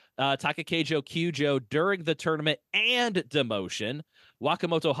Yusho, Takakeijo Kyujo during the tournament and demotion,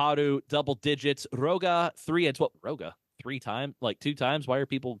 Wakamoto Haru double digits, Roga 3 and 12. Roga 3 times, like 2 times. Why are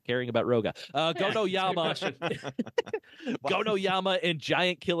people caring about Roga? Gono Yama, Gono Yama in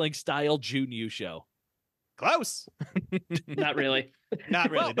giant killing style Jun Yusho. close. Not really.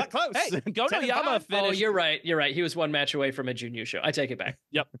 Not really, Well, but close. Hey, 10 Gono and Yama 5. finished. Oh, you're right. You're right. He was one match away from a Junior show. I take it back.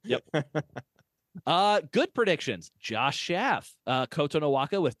 Yep. Good predictions. Josh Schaff, Koto no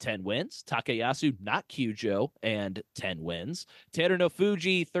Waka with 10 wins. Takayasu, not Kyujo, and 10 wins. Teruno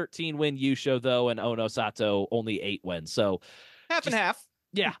Fuji, 13-win Yusho, though, and Ono Sato, only 8 wins. So, Half and half.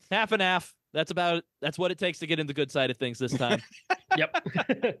 yeah, half and half. That's what it takes to get in the good side of things this time. Yep.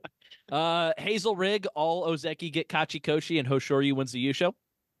 Hazel Rig, all Ozeki get Kachikoshi, and Hoshoryu wins the Yusho.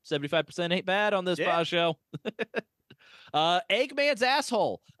 75% ain't bad on this Yeah. show. Eggman's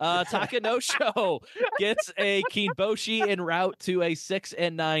asshole. Takanosho gets a Kinboshi en route to a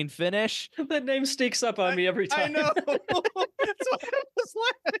 6-9 finish. That name sneaks up on me every I time. know. That's what I was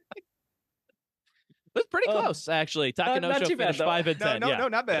laughing. It's pretty close, actually. not Takanosho too bad, finished though. 5 and 10. No,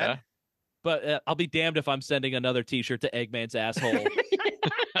 not bad. Yeah. But I'll be damned if I'm sending another T-shirt to Eggman's asshole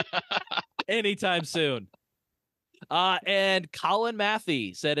anytime soon. And Colin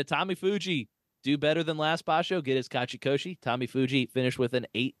Matthey said, Tommy Fuji do better than last Basho, get his Kachikoshi. Tommy Fuji finished with an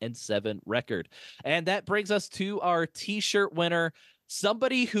 8-7 record. And that brings us to our T-shirt winner,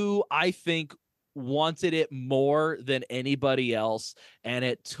 somebody who I think wanted it more than anybody else, and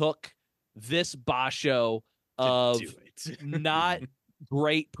it took this Basho of Do it. not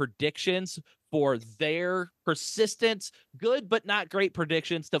great predictions for their persistent, good but not great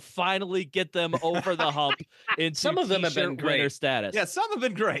predictions to finally get them over the hump into Some of them have been t-shirt winner great. status. Yeah, some have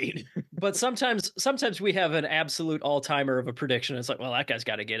been great. But sometimes we have an absolute all-timer of a prediction. It's like, well, that guy's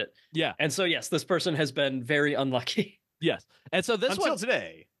got to get it. Yeah. And so yes, this person has been very unlucky. Yes. And so this Until one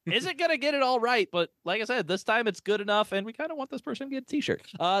today. isn't going to get it all right, but like I said, this time it's good enough, and we kind of want this person to get a t-shirt.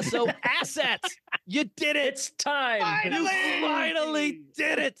 So assets, you did it. It's time. You finally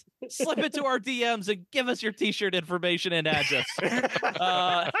did it. Slip into our DMs and give us your t-shirt information and address.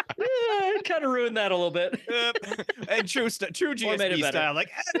 I kind of ruined that a little bit. And true Or made it GSP better. style, like,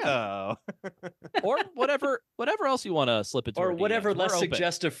 oh. Or whatever else you want to slip into Or our DMs. whatever We're less open.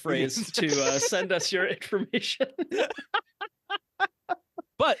 suggestive phrase to send us your information.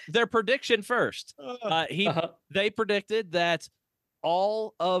 But their prediction first. They predicted that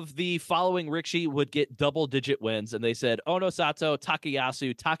all of the following Rikishi would get double-digit wins, and they said Ono Sato,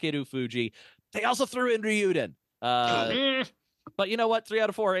 Takayasu, Takeru Fuji. They also threw in Ryuden. But you know what? 3 out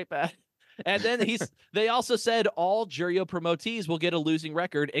of 4 ain't bad. And then they also said all Juryo promotees will get a losing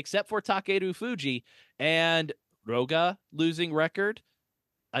record except for Takeru Fuji and Roga losing record.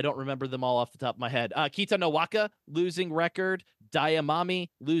 I don't remember them all off the top of my head. Kita Nowaka losing record, Dayamami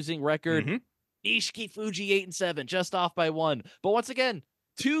losing record, Ishiki Fuji 8-7, just off by 1. But once again,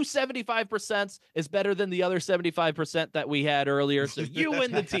 275% is better than the other 75% that we had earlier. So you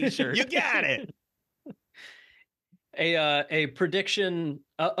win the t-shirt. You got it. A prediction,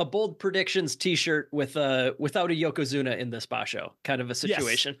 a bold predictions T-shirt with without a Yokozuna in this Basho kind of a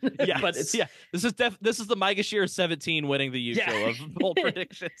situation. Yeah, but it's this is the Maigashira 17 winning the Yusho of bold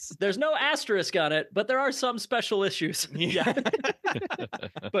predictions. There's no asterisk on it, but there are some special issues. Yeah.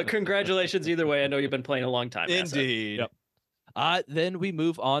 But congratulations either way. I know you've been playing a long time. Indeed. Yep. Then we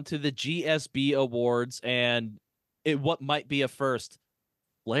move on to the GSB awards, and what might be a first.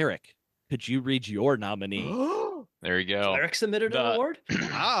 Lyric, could you read your nominee? There you go. Eric submitted an award?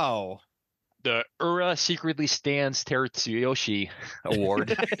 Wow. The Ura Secretly Stands Teretsuyoshi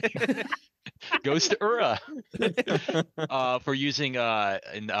Award goes to Ura for using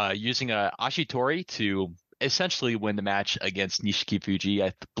Ashitori to essentially win the match against Nishiki Fuji.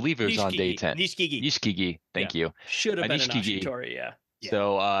 I believe it was on day 10. Nishikigi. Thank you. Should have been an Nishikigi. Ashitori, yeah.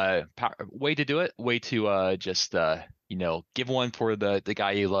 So way to do it. Way to just give one for the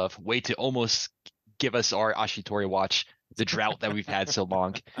guy you love. Way to almost give us our Ashitori watch, the drought that we've had so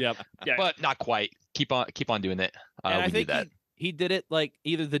long. Yep. Yeah. But not quite. Keep on doing it. And We I do think that. he did it like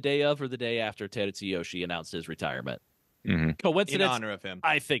either the day of or the day after Teretsuyoshi announced his retirement. Mhm. In Coincidence? honor of him.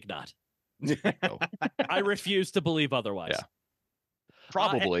 I think not. I refuse to believe otherwise. Yeah.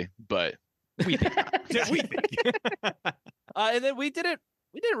 Probably, but we think We think. And then we didn't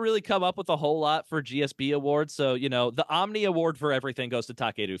really come up with a whole lot for GSB awards. So, the Omni Award for everything goes to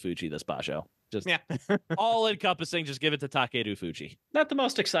Takeru Fuji this Basho. Just all encompassing, just give it to Takeru Fuji. Not the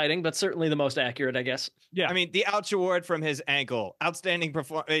most exciting, but certainly the most accurate, I guess. Yeah. I mean, the ouch award from his ankle. Outstanding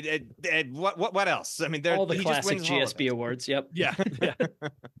performance. What else? I mean, All the he just classic wins all of GSB it. awards. Yep. Yeah.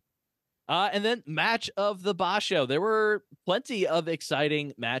 And then match of the Basho. There were plenty of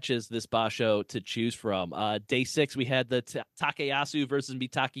exciting matches this Basho to choose from. Day 6, we had the Takayasu versus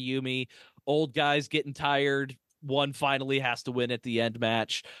Mitake Yumi. Old guys getting tired. One finally has to win at the end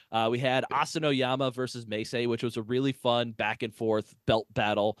match. We had Asanoyama versus Meisei, which was a really fun back and forth belt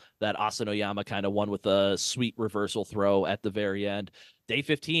battle that Asanoyama kind of won with a sweet reversal throw at the very end. Day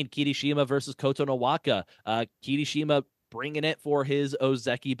 15, Kirishima versus Koto Nowaka. Kirishima bringing it for his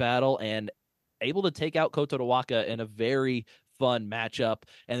Ozeki battle and able to take out Koto Nowaka in a very fun matchup.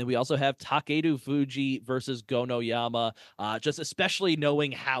 And then we also have Takeru Fuji versus Gonoyama, just especially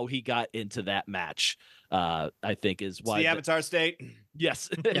knowing how he got into that match, I think is why. It's the Avatar state. Yes.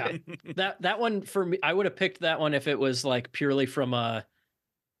 Yeah. That one for me, I would have picked that one if it was like purely from a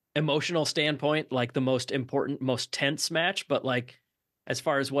emotional standpoint, like the most important, most tense match. But like as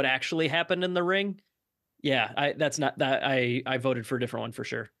far as what actually happened in the ring, yeah, I voted for a different one for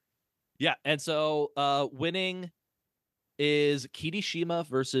sure. Yeah. And so winning is Kirishima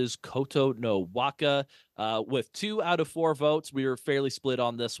versus Koto Nowaka. With 2 out of 4 votes, we were fairly split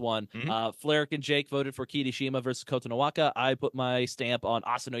on this one. Fleric and Jake voted for Kirishima versus Koto Nowaka. I put my stamp on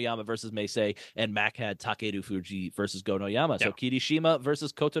Asanoyama versus Meisei, and Mac had Takeru Fuji versus Gonoyama. So Kirishima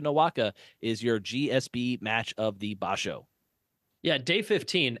versus Koto Nowaka is your GSB match of the Basho. Yeah, day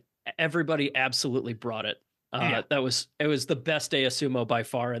 15, everybody absolutely brought it. It was the best day of sumo by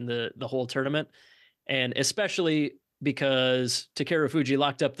far in the whole tournament, and especially because Takeru Fuji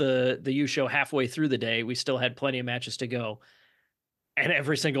locked up the Yusho halfway through the day. We still had plenty of matches to go, and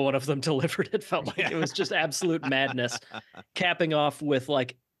every single one of them delivered. It felt like it was just absolute madness, capping off with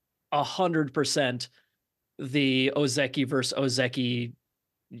like 100% the Ozeki versus Ozeki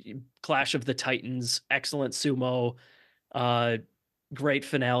Clash of the Titans, excellent sumo, great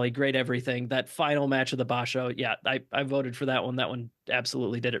finale, great everything. That final match of the Basho, yeah, I voted for that one. That one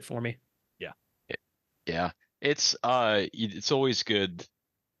absolutely did it for me. Yeah, it's always good.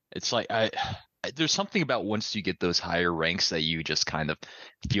 It's like there's something about once you get those higher ranks that you just kind of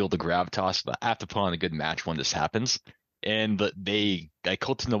feel the gravitas. But I have to put on a good match when this happens. And Kota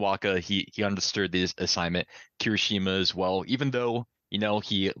Nawaka, he understood this assignment. Kirishima as well, even though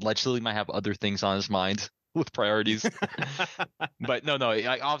he allegedly might have other things on his mind with priorities. But no,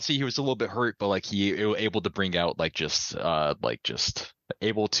 obviously he was a little bit hurt, but like he was able to bring out just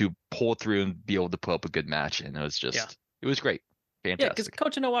able to pull through and be able to put up a good match, and it was great. Yeah, because Fantastic.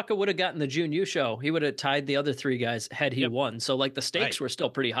 Kota Nawaka would have gotten the Jun Yu show. He would have tied the other three guys had he won. So like the stakes were still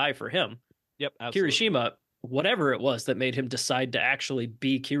pretty high for him. Yep, absolutely. Kirishima, whatever it was that made him decide to actually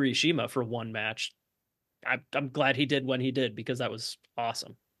be Kirishima for one match, I'm glad he did when he did, because that was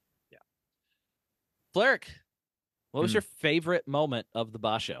awesome. Yeah. Fleric, what was your favorite moment of the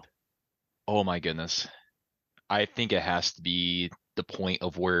Basho? Oh my goodness. I think it has to be the point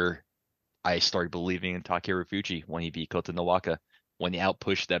of where I started believing in Takeru Fuji when he beat Kota Nawaka, when he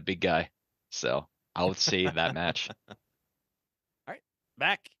outpushed that big guy. So I would say that match. All right,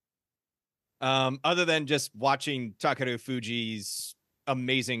 back. Other than just watching Takeru Fuji's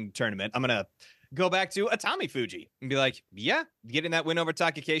amazing tournament, I'm gonna go back to Atami Fuji and be like, yeah, getting that win over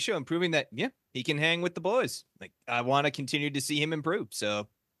Takakeisho and proving that, yeah, he can hang with the boys. Like, I want to continue to see him improve. So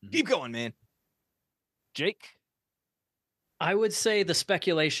keep going, man. Jake? I would say the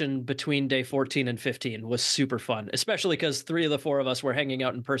speculation between day 14 and 15 was super fun, especially because 3 of the 4 of us were hanging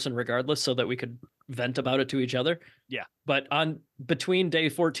out in person regardless, so that we could vent about it to each other. Yeah. But between day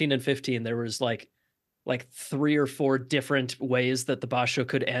 14 and 15, there was like 3 or 4 different ways that the Basho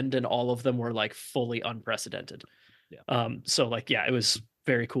could end, and all of them were like fully unprecedented. Yeah. So like, yeah, it was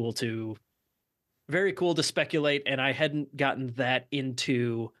very cool to speculate, and I hadn't gotten that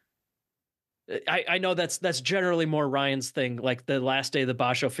into. I know that's generally more Ryan's thing, like the last day of the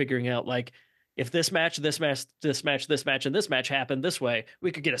Basho, figuring out like, if this match, and this match happened this way,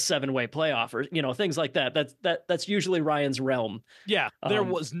 we could get a 7-way playoff, or things like that. That's usually Ryan's realm. Yeah, there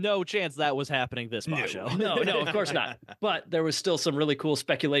was no chance that was happening this Basho. No, of course not. But there was still some really cool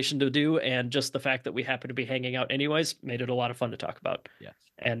speculation to do, and just the fact that we happened to be hanging out anyways made it a lot of fun to talk about. Yeah,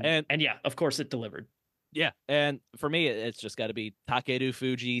 and yeah, of course it delivered. Yeah, and for me, it's just got to be Takeru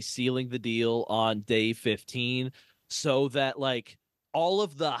Fuji sealing the deal on day 15, so that like all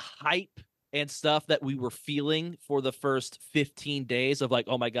of the hype and stuff that we were feeling for the first 15 days of like,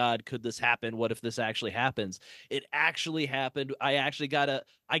 oh my God, could this happen? What if this actually happens? It actually happened. I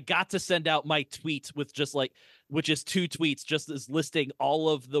got to send out my tweet with which is 2 tweets, just as listing all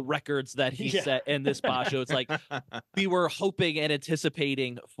of the records that he set in this Basho. It's like, we were hoping and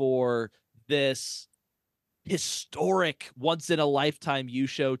anticipating for this historic once in a lifetime U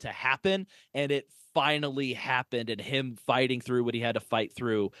show to happen, and it finally happened, and him fighting through what he had to fight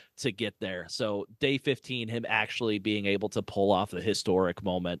through to get there. So day 15, him actually being able to pull off the historic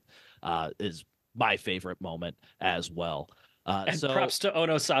moment is my favorite moment as well. And props to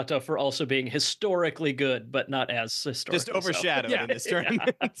Ono Sato for also being historically good, but not as historic. Just overshadowed in this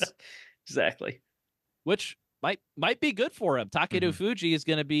tournament. Exactly. Which might be good for him. Takeru Fuji is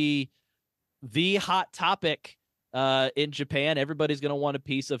going to be the hot topic in Japan. Everybody's going to want a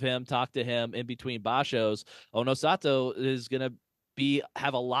piece of him, talk to him in between Bashos. Ono Sato is going to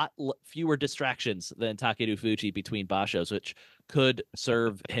have a lot fewer distractions than Takeru Fuji between Bashos, which could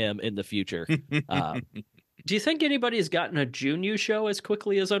serve him in the future. Do you think anybody's gotten a Junyu show as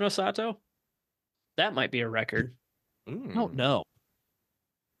quickly as Ono Sato? That might be a record. I don't know.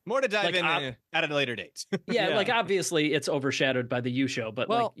 More to dive in at a later date. Yeah, like obviously it's overshadowed by the U show, but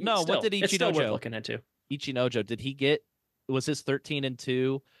what did it's still worth Ichinojo looking into? Ichinojo, did he get? Was his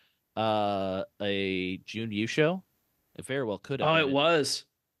 13-2 a June U show? It very well could have. Oh, it was.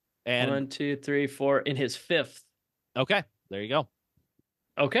 And 1, 2, 3, 4 in his 5th. Okay, there you go.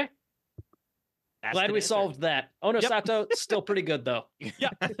 Okay. Glad we answer. solved that. Ono Sato still pretty good though. Yeah,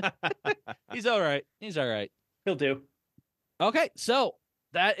 he's all right. He'll do. Okay, so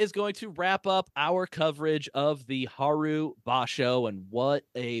that is going to wrap up our coverage of the Haru Basho, and what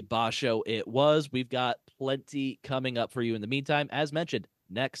a Basho it was. We've got plenty coming up for you in the meantime. As mentioned,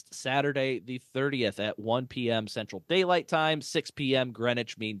 next Saturday, the 30th at 1 p.m. Central Daylight Time, 6 p.m.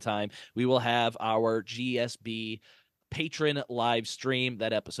 Greenwich Mean Time, we will have our GSB patron live stream.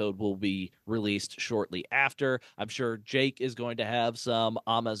 That episode will be released shortly after. I'm sure Jake is going to have some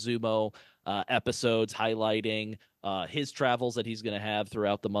Amazumo episodes highlighting his travels that he's going to have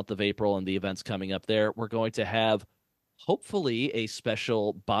throughout the month of April and the events coming up there. We're going to have hopefully a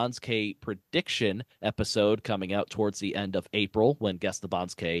special Bonds-K prediction episode coming out towards the end of April when Guess the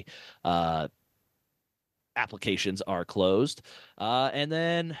Bonds-K applications are closed. And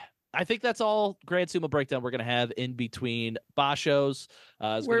then I think that's all Grand Sumo Breakdown we're going to have in between Bashos.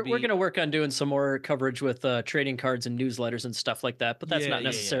 We're going to work on doing some more coverage with trading cards and newsletters and stuff like that, but that's not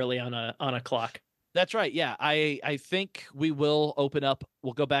necessarily on a clock. That's right. Yeah, I think we will open up.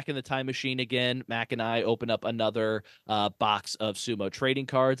 We'll go back in the time machine again. Mac and I open up another box of Sumo trading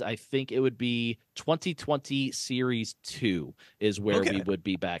cards. I think it would be 2020 Series 2 is where we would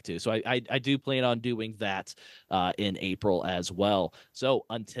be back to. So I do plan on doing that in April as well. So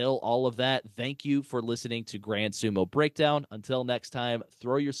until all of that, thank you for listening to Grand Sumo Breakdown. Until next time,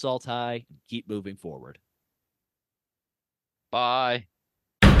 throw your salt high and keep moving forward. Bye.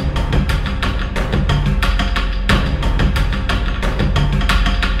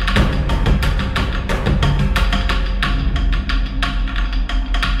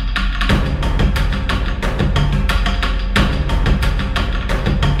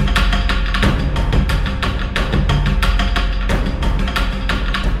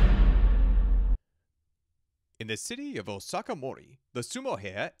 In the city of Osaka Mori, the sumo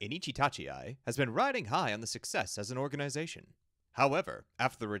hair Enichi Tachiai has been riding high on the success as an organization. However,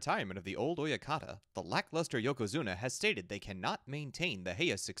 after the retirement of the old Oyakata, the lackluster Yokozuna has stated they cannot maintain the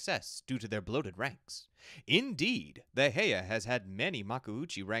Heia's success due to their bloated ranks. Indeed, the Heia has had many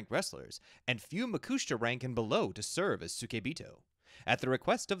Makuuchi rank wrestlers and few Makushita rank and below to serve as Sukebito. At the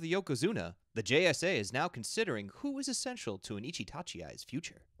request of the Yokozuna, the JSA is now considering who is essential to Enichi Tachiai's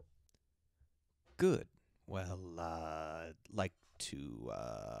future. Good. Well, I'd like to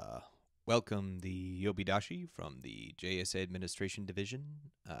welcome the Yobidashi from the JSA Administration Division,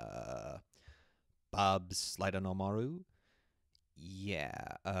 Bob Slidanomaru.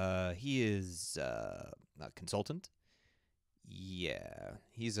 Yeah, he is a consultant. Yeah,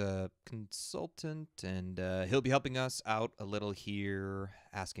 he's a consultant, and he'll be helping us out a little here,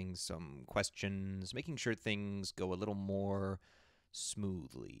 asking some questions, making sure things go a little more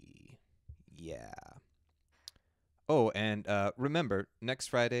smoothly. Yeah. Oh, and remember, next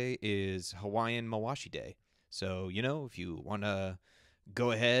Friday is Hawaiian Mawashi Day. So, if you want to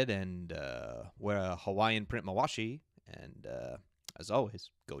go ahead and wear a Hawaiian print Mawashi, and as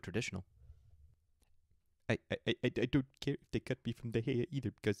always, go traditional. I don't care if they cut me from the Heia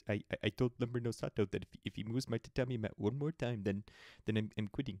either, because I told Lumber no Sato that if he moves my tatami mat one more time, then I'm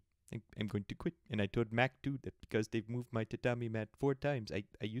quitting. I'm going to quit. And I told Mac too that because they've moved my tatami mat 4 times, I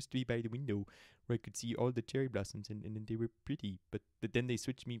used to be by the window where I could see all the cherry blossoms and they were pretty. But then they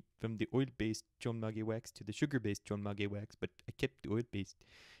switched me from the oil-based chonmage wax to the sugar-based chonmage wax, but I kept the oil-based.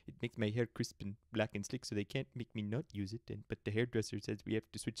 It makes my hair crisp and black and slick, so they can't make me not use it. But the hairdresser says we have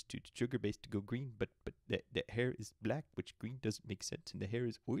to switch to sugar-based to go green. But the hair is black, which green doesn't make sense, and the hair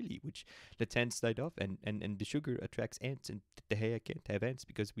is oily, which lets ants slide off, and the sugar attracts ants, and the hair can't have ants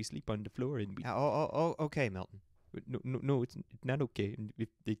because we sleep on the floor and we. Okay, Melton. No, it's not okay. And if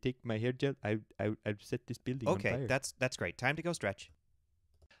they take my hair gel, I'll set this building on fire. Okay, that's great. Time to go stretch.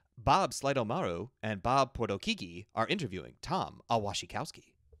 Bob Slidomaru and Bob Portokigi are interviewing Tom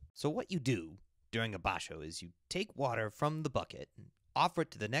Awashikowski. So what you do during a basho is you take water from the bucket and offer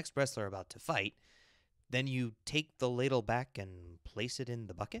it to the next wrestler about to fight. Then you take the ladle back and place it in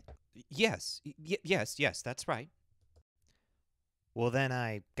the bucket? Yes, that's right. Well, then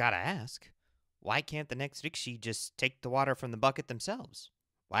I gotta ask, why can't the next rikishi just take the water from the bucket themselves?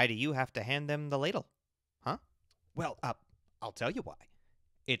 Why do you have to hand them the ladle? Huh? Well, I'll tell you why.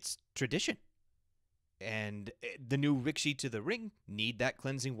 It's tradition. And the new rikishi to the ring need that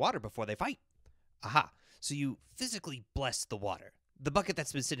cleansing water before they fight. Aha, so you physically bless the water. The bucket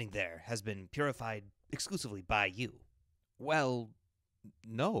that's been sitting there has been purified exclusively by you. Well,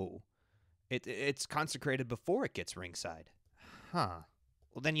 no. It's consecrated before it gets ringside. Huh.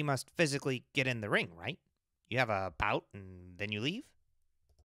 Well, then you must physically get in the ring, right? You have a bout and then you leave?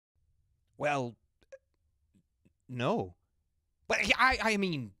 Well, no. But I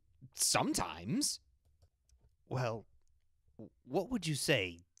mean, sometimes. Well, what would you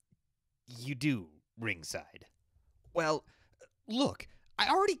say you do ringside? Well, look, I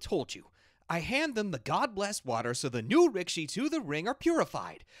already told you. I hand them the God-blessed water so the new rikishi to the ring are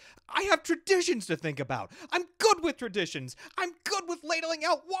purified. I have traditions to think about. I'm good with traditions. I'm good with ladling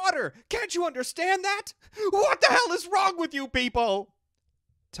out water. Can't you understand that? What the hell is wrong with you people?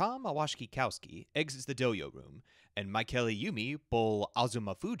 Tom Awashikowski exits the dojo room, and Michaeli Yumi Bull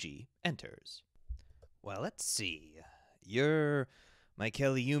Azuma Fuji enters. Well, let's see. You're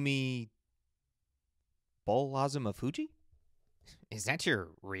Michaeli Yumi Bol Azumafuji? Is that your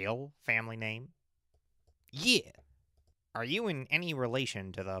real family name? Yeah. Are you in any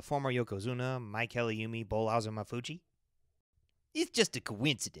relation to the former Yokozuna Michael Yumi Bol Azumafuji? It's just a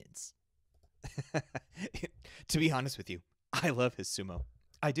coincidence. To be honest with you, I love his sumo.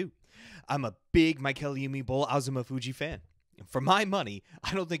 I do. I'm a big Michael Yumi Bol Azumafuji fan. For my money,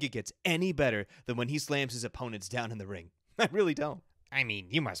 I don't think it gets any better than when he slams his opponents down in the ring. I really don't. I mean,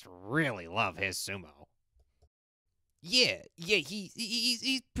 you must really love his sumo. Yeah,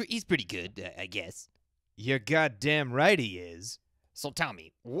 he's pretty good, I guess. You're goddamn right he is. So tell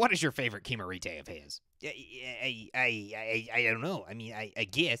me, what is your favorite Kimarite of his? I don't know. I mean, I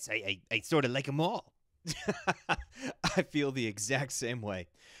guess I sort of like them all. I feel the exact same way,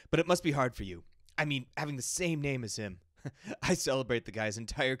 but it must be hard for you. I mean, having the same name as him. I celebrate the guy's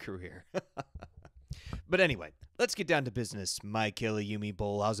entire career. But anyway, let's get down to business, Michael Yumi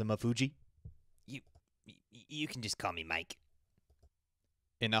Bol Azumafuji. You can just call me Mike.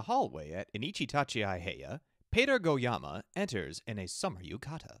 In a hallway at Inichitachi Heya, Peter Goyama enters in a summer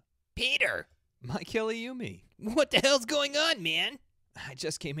yukata. Peter, Michael Yumi. what the hell's going on, man? I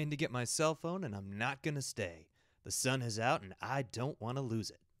just came in to get my cell phone and I'm not gonna stay. The sun is out and I don't want to lose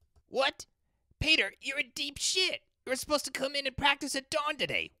it. What? Peter, you're in deep shit. You were supposed to come in and practice at dawn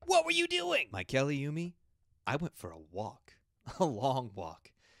today. What were you doing? Michael Yumi, I went for a walk. A long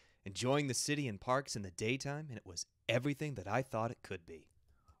walk. Enjoying the city and parks in the daytime, and it was everything that I thought it could be.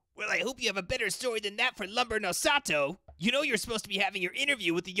 Well, I hope you have a better story than that for Lumber no Sato. You know you're supposed to be having your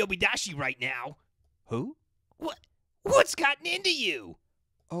interview with the Yobidashi right now. Who? What's gotten into you?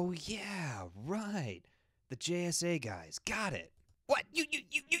 Oh yeah, right. The JSA guys. Got it. What?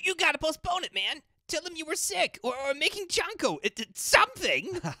 You gotta postpone it, man. Tell them you were sick or making chanko. It's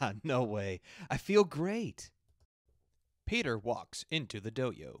something. No way. I feel great. Peter walks into the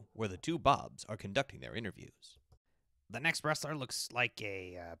dojo where the two Bobs are conducting their interviews. The next wrestler looks like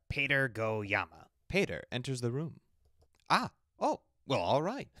a Peter Goyama. Peter enters the room. Oh, well, all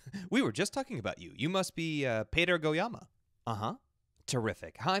right. We were just talking about you. You must be Peter Goyama. Uh-huh.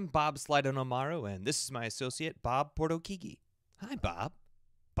 Terrific. I'm Bob Slidonomaru, and this is my associate, Bob Portokigi. Hi, Bob.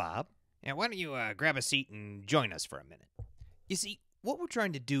 Bob? Yeah, why don't you grab a seat and join us for a minute? You see, what we're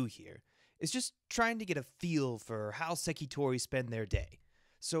trying to do here is just trying to get a feel for how Sekitori spend their day.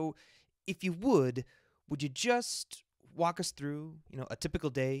 So, if you would you just walk us through, a typical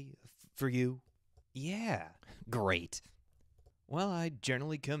day for you? Yeah, great. Well, I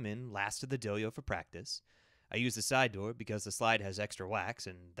generally come in last to the dojo for practice. I use the side door because the slide has extra wax,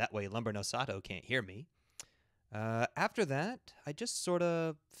 and that way Lumber no Sato can't hear me. After that, I just sort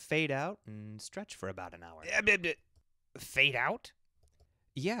of fade out and stretch for about an hour. Fade out?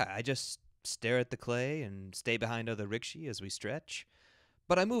 Yeah, I just stare at the clay and stay behind other rikishi as we stretch.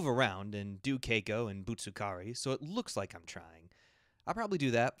 But I move around and do keiko and butsukari, so it looks like I'm trying. I'll probably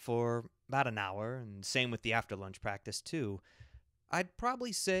do that for about an hour, and same with the after-lunch practice, too. I'd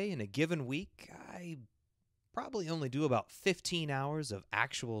probably say in a given week, I probably only do about 15 hours of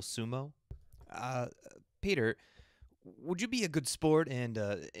actual sumo. Peter, would you be a good sport and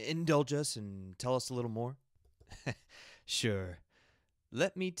indulge us and tell us a little more? Sure.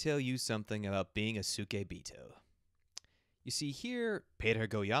 Let me tell you something about being a sukebito. You see, here, Peter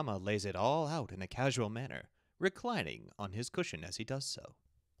Goyama lays it all out in a casual manner, reclining on his cushion as he does so.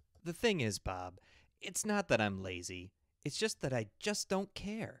 The thing is, Bob, it's not that I'm lazy. It's just that I just don't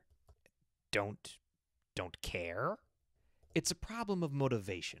care. Don't care? It's a problem of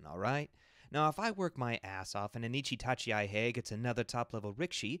motivation, all right? Now, if I work my ass off and Inichitachi Aihei gets another top-level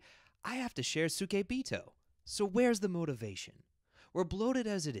rikishi, I have to share Sukebito. So where's the motivation? We're bloated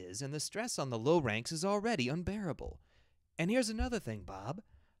as it is, and the stress on the low ranks is already unbearable. And here's another thing, Bob.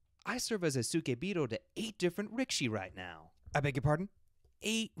 I serve as a Sukebito to 8 different rikishi right now. I beg your pardon?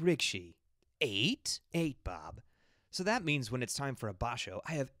 8 rikishi. 8? 8, Bob. So that means when it's time for a basho,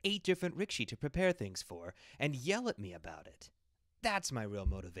 I have 8 different rikishi to prepare things for and yell at me about it. That's my real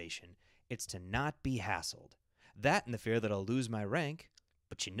motivation. It's to not be hassled. That and the fear that I'll lose my rank.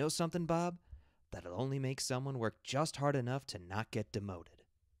 But you know something, Bob? That'll only make someone work just hard enough to not get demoted.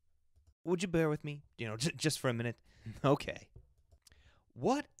 Would you bear with me? Just for a minute? Okay.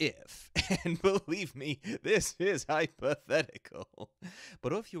 What if, and believe me, this is hypothetical,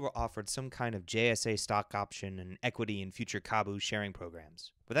 but if you were offered some kind of JSA stock option and equity in future Kabu sharing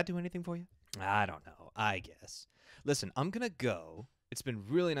programs, would that do anything for you? I don't know, I guess. Listen, I'm gonna go. It's been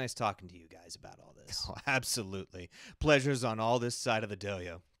really nice talking to you guys about all this. Oh, absolutely. Pleasure's on all this side of the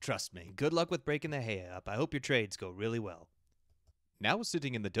dojo. Trust me. Good luck with breaking the heya up. I hope your trades go really well. Now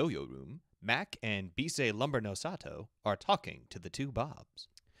sitting in the dojo room, Mac and Bisei Lumber no Sato are talking to the two Bobs.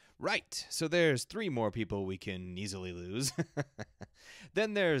 Right, so there's 3 more people we can easily lose.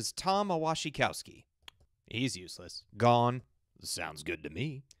 Then there's Tom Awashikowski. He's useless. Gone. Sounds good to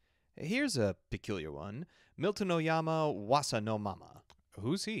me. Here's a peculiar one. Milton Oyama Wasa no Mama.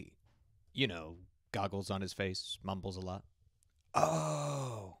 Who's he? You know, goggles on his face, mumbles a lot.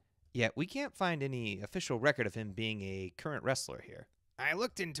 Oh. Yeah, we can't find any official record of him being a current wrestler here. I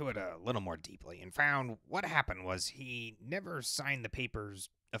looked into it a little more deeply and found what happened was he never signed the papers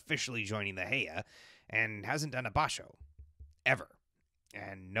officially joining the Heya and hasn't done a Basho. Ever.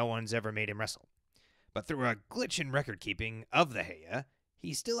 And no one's ever made him wrestle. But through a glitch in record keeping of the Heya,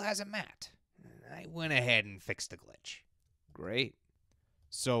 he still has a mat. I went ahead and fixed the glitch. Great.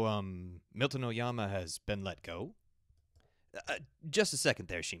 So, Milton Oyama has been let go? Just a second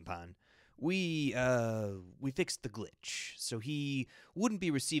there, Shimpan. We fixed the glitch, so he wouldn't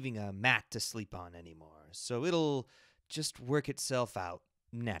be receiving a mat to sleep on anymore. So it'll just work itself out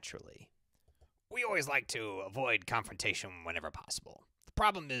naturally. We always like to avoid confrontation whenever possible. The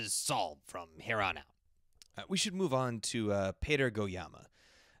problem is solved from here on out. We should move on to Peter Goyama.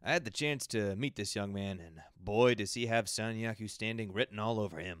 I had the chance to meet this young man, and boy, does he have Sanyaku standing written all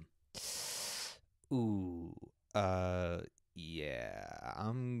over him. Ooh, yeah,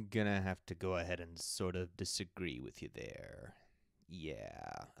 I'm gonna have to go ahead and sort of disagree with you there.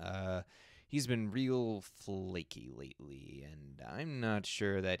 Yeah, he's been real flaky lately, and I'm not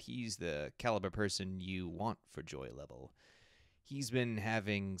sure that he's the caliber person you want for Joy Level. He's been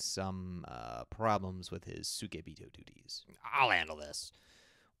having some problems with his Sugebito duties. I'll handle this.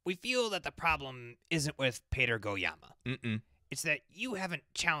 We feel that the problem isn't with Peter Goyama. It's that you haven't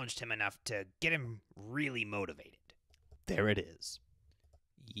challenged him enough to get him really motivated. There it is.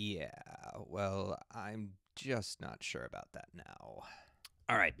 Yeah, well, I'm just not sure about that now.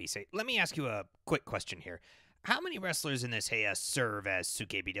 All right, Bisei, let me ask you a quick question here. How many wrestlers in this Heya serve as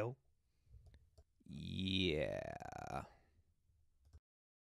Sugebito? Yeah,